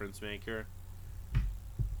a difference maker.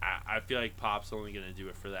 I feel like Pop's only going to do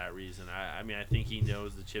it for that reason. I mean, I think he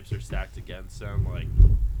knows the chips are stacked against him. Like,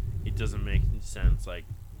 it doesn't make sense, like,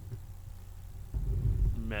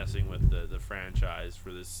 messing with the franchise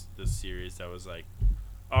for this series that was, like,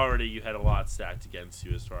 already you had a lot stacked against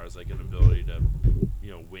you as far as, like, an ability to,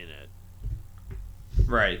 win it.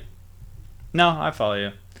 Right. No, I follow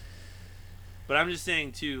you. But I'm just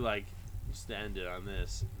saying, too, like, just to end it on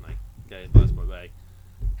this, like, okay, bless my bag.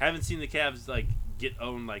 Haven't seen the Cavs, like, get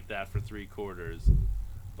owned like that for 3 quarters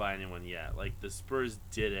by anyone yet. Like, the Spurs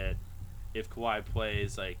did it. If Kawhi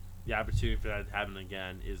plays, like, the opportunity for that to happen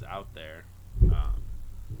again is out there.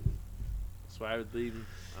 That's why I would lean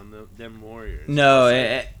on them Warriors.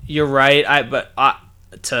 No, you're right.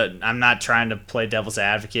 I'm not trying to play devil's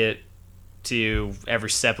advocate to you every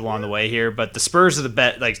step along the way here, but the Spurs are the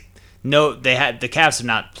best. Like, no, the Cavs have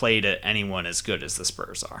not played anyone as good as the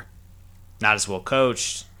Spurs are. Not as well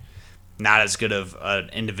coached, not as good of an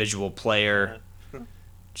individual player,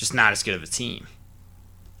 just not as good of a team.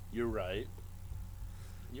 You're right.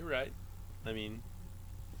 I mean,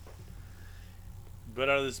 but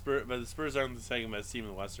the Spurs aren't the second best team in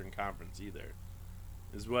the Western Conference either,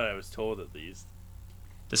 is what I was told at least.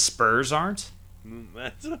 The Spurs aren't?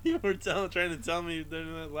 That's what you were trying to tell me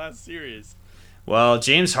in that last series. Well,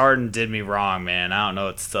 James Harden did me wrong, man. I don't know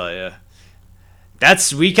what to tell you.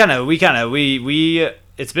 It's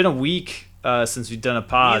been a week since we've done a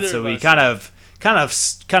pod, so we kind of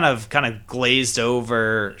glazed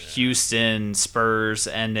over Houston Spurs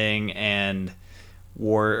ending and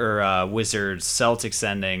Wizards Celtics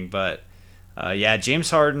ending, but James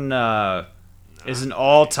Harden is an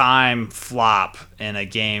all-time flop in a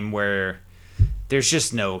game where there's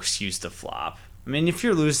just no excuse to flop. I mean, if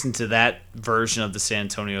you're losing to that version of the San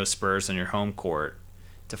Antonio Spurs on your home court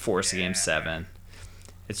to force a Game 7,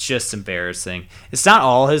 it's just embarrassing. It's not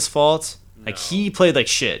all his fault. Like, he played like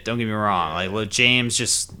shit, don't get me wrong. Like, James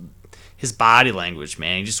just, his body language,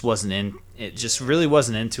 man, he just wasn't in, it just really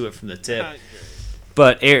wasn't into it from the tip.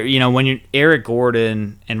 But, when you're Eric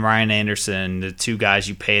Gordon and Ryan Anderson, the 2 guys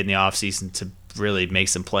you paid in the offseason to really make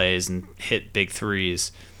some plays and hit big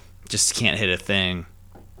threes, just can't hit a thing.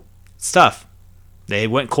 It's tough. They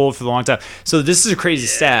went cold for a long time. So this is a crazy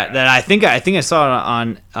stat that I think I saw it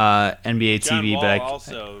on NBA John TV. Wall But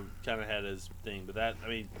also kind of had his thing. But I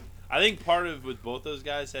think part of with both those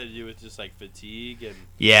guys had to do with just like fatigue and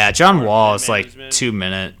John Wall is like 2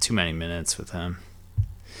 many minutes with him.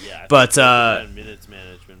 Yeah, but minutes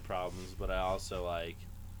management problems. But I also I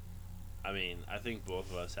think both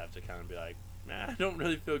of us have to kind of be like, man, I don't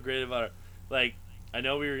really feel great about it. Like, I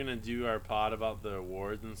know we were gonna do our pod about the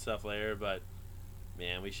awards and stuff later, but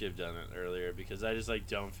man, we should have done it earlier because I just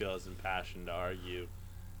don't feel as impassioned to argue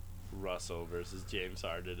Russell versus James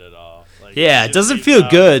Harden at all. It doesn't feel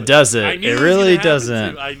good, does it? It really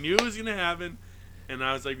doesn't. I knew it was gonna happen, and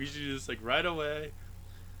I was like, we should just right away.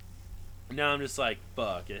 Now I'm just like,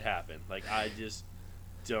 fuck, it happened. Like, I just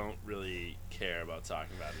don't really care about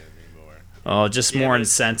talking about it anymore. Oh, just more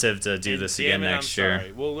incentive to do this again next year.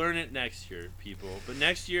 Sorry. We'll learn it next year, people. But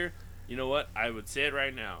next year, you know what? I would say it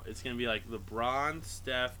right now. It's going to be like LeBron,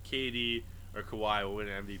 Steph, KD, or Kawhi will win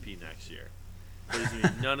MVP next year. There's going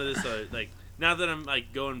to be none of this not that I'm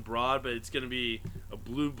going broad, but it's going to be a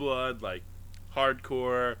blue blood,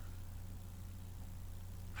 hardcore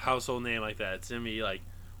household name like that. It's going to be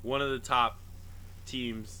one of the top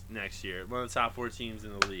teams next year, one of the top 4 teams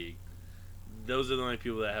in the league. Those are the only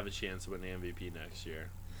people that have a chance to win the MVP next year.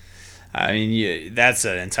 I mean, that's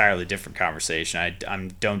an entirely different conversation. I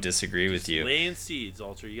don't disagree with you. Laying seeds,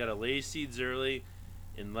 Ultra. You got to lay seeds early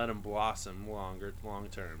and let them blossom long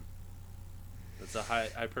term. That's a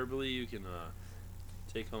hyperbole you can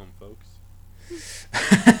take home, folks.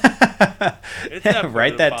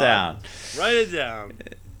 Write that down. Write it down.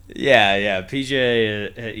 Yeah.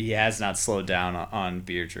 PJ, he has not slowed down on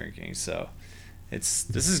beer drinking, so this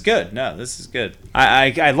is good. No, this is good.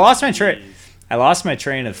 I lost my train. I lost my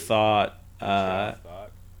train of thought.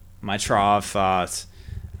 My traw of thought.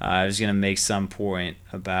 I was gonna make some point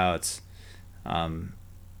about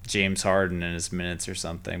James Harden and his minutes or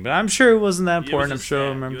something, but I'm sure it wasn't that important. I'm sure I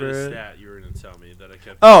remember it. Stat you were gonna tell me that I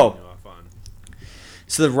kept off on.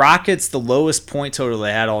 So the Rockets, the lowest point total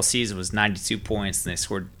they had all season was 92 points, and they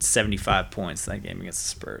scored 75 points in that game against the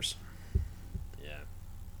Spurs.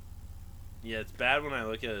 Yeah, it's bad when I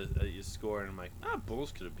look at your score and I'm like,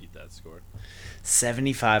 Bulls could have beat that score.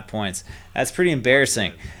 75 points. That's pretty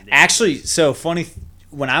embarrassing. Actually, so funny,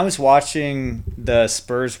 when I was watching the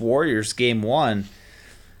Spurs-Warriors game 1,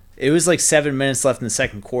 it was 7 minutes left in the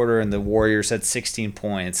second quarter, and the Warriors had 16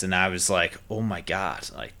 points, and I was like, oh my God,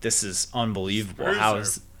 this is unbelievable.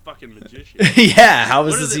 Spurs are fucking magician. Yeah, how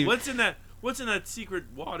is this? What's in that secret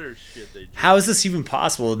water shit they do? How is this even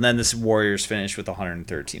possible? And then this Warriors finished with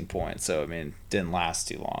 113 points. So I mean, didn't last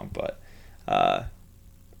too long, but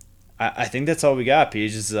I think that's all we got.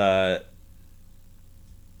 Peach is. Are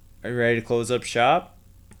you ready to close up shop?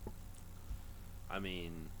 I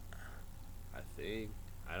mean, I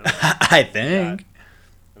don't know. I think.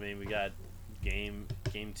 I mean, we got game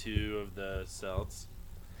 2 of the Celts.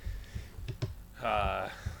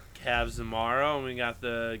 Cavs tomorrow, and we got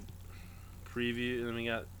the preview, and then we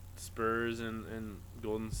got Spurs and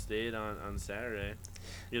Golden State on Saturday.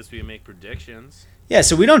 I guess we can make predictions. Yeah,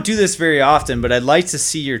 so we don't do this very often, but I'd like to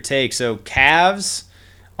see your take. So Cavs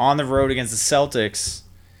on the road against the Celtics.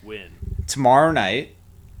 Win. Tomorrow night,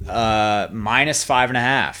 minus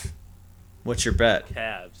 5.5. What's your bet?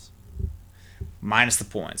 Cavs. Minus the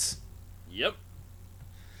points. Yep.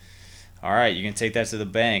 All right, you can take that to the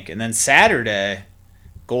bank. And then Saturday,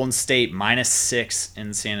 Golden State minus 6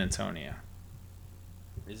 in San Antonio.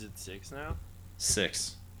 Is it 6 now?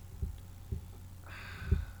 6.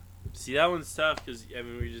 See, that one's tough because, I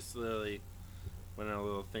mean, we just literally went on a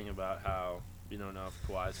little thing about how we don't know if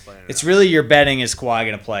Kawhi's playing or It's not. really your betting, is Kawhi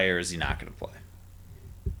going to play or is he not going to play?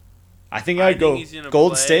 I think I'd go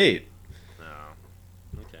Golden State. No.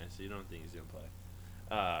 Okay, so you don't think he's going to play.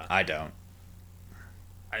 I don't.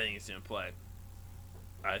 I think he's going to play.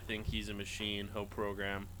 I think he's a machine. He'll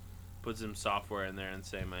program, put some software in there and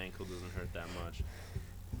say my ankle doesn't hurt that much.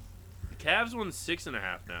 The Cavs won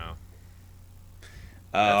 6.5 now.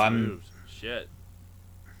 Moved. Shit.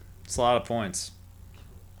 It's a lot of points.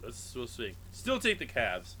 We'll see. Still take the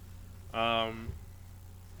Cavs.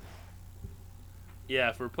 Yeah,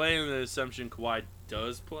 if we're playing the assumption Kawhi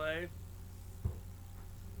does play,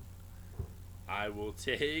 I will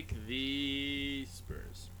take the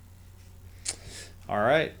Spurs. All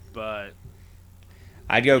right. But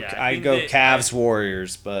I'd go they- Cavs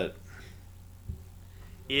Warriors, but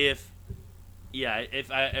if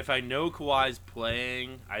I know Kawhi's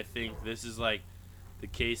playing, I think this is like the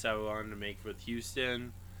case I wanted to make with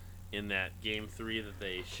Houston in that game 3 that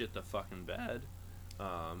they shit the fucking bed.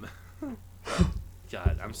 God,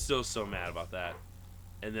 I'm still so mad about that.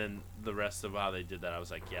 And then the rest of how they did that, I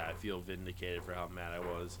was like, yeah, I feel vindicated for how mad I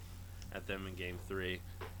was at them in game 3.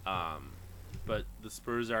 But the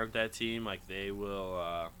Spurs aren't that team. Like, they will.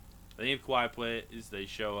 I think if Kawhi plays, they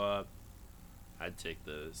show up. I'd take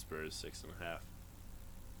the Spurs 6.5.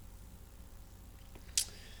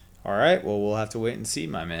 all right. Well, we'll have to wait and see,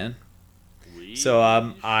 my man. So,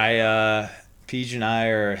 Peach and I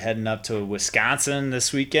are heading up to Wisconsin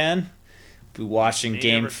this weekend. Be watching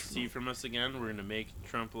game. Never see from us again. We're gonna make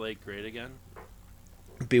Trump Lake great again.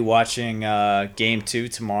 Be watching game 2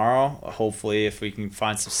 tomorrow. Hopefully, if we can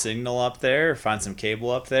find some signal up there, find some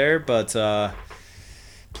cable up there. But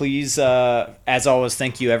please, as always,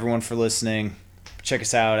 thank you everyone for listening. Check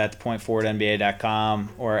us out at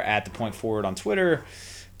thepointforwardnba.com or at thepointforward on Twitter.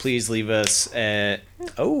 Please leave us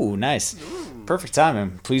nice. Perfect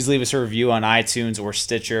timing. Please leave us a review on iTunes or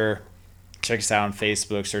Stitcher. Check us out on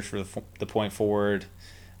Facebook. Search for the Point Forward.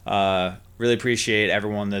 Really appreciate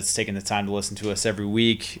everyone that's taking the time to listen to us every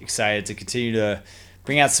week. Excited to continue to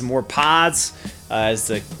bring out some more pods as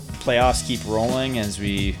the playoffs keep rolling, as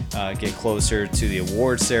we get closer to the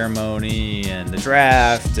award ceremony and the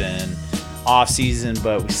draft and off season.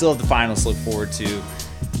 But we still have the finals to look forward to.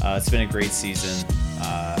 It's been a great season.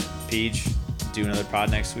 Peach, do another pod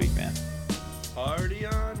next week, man. Party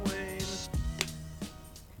on, Wayne.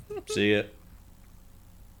 See ya.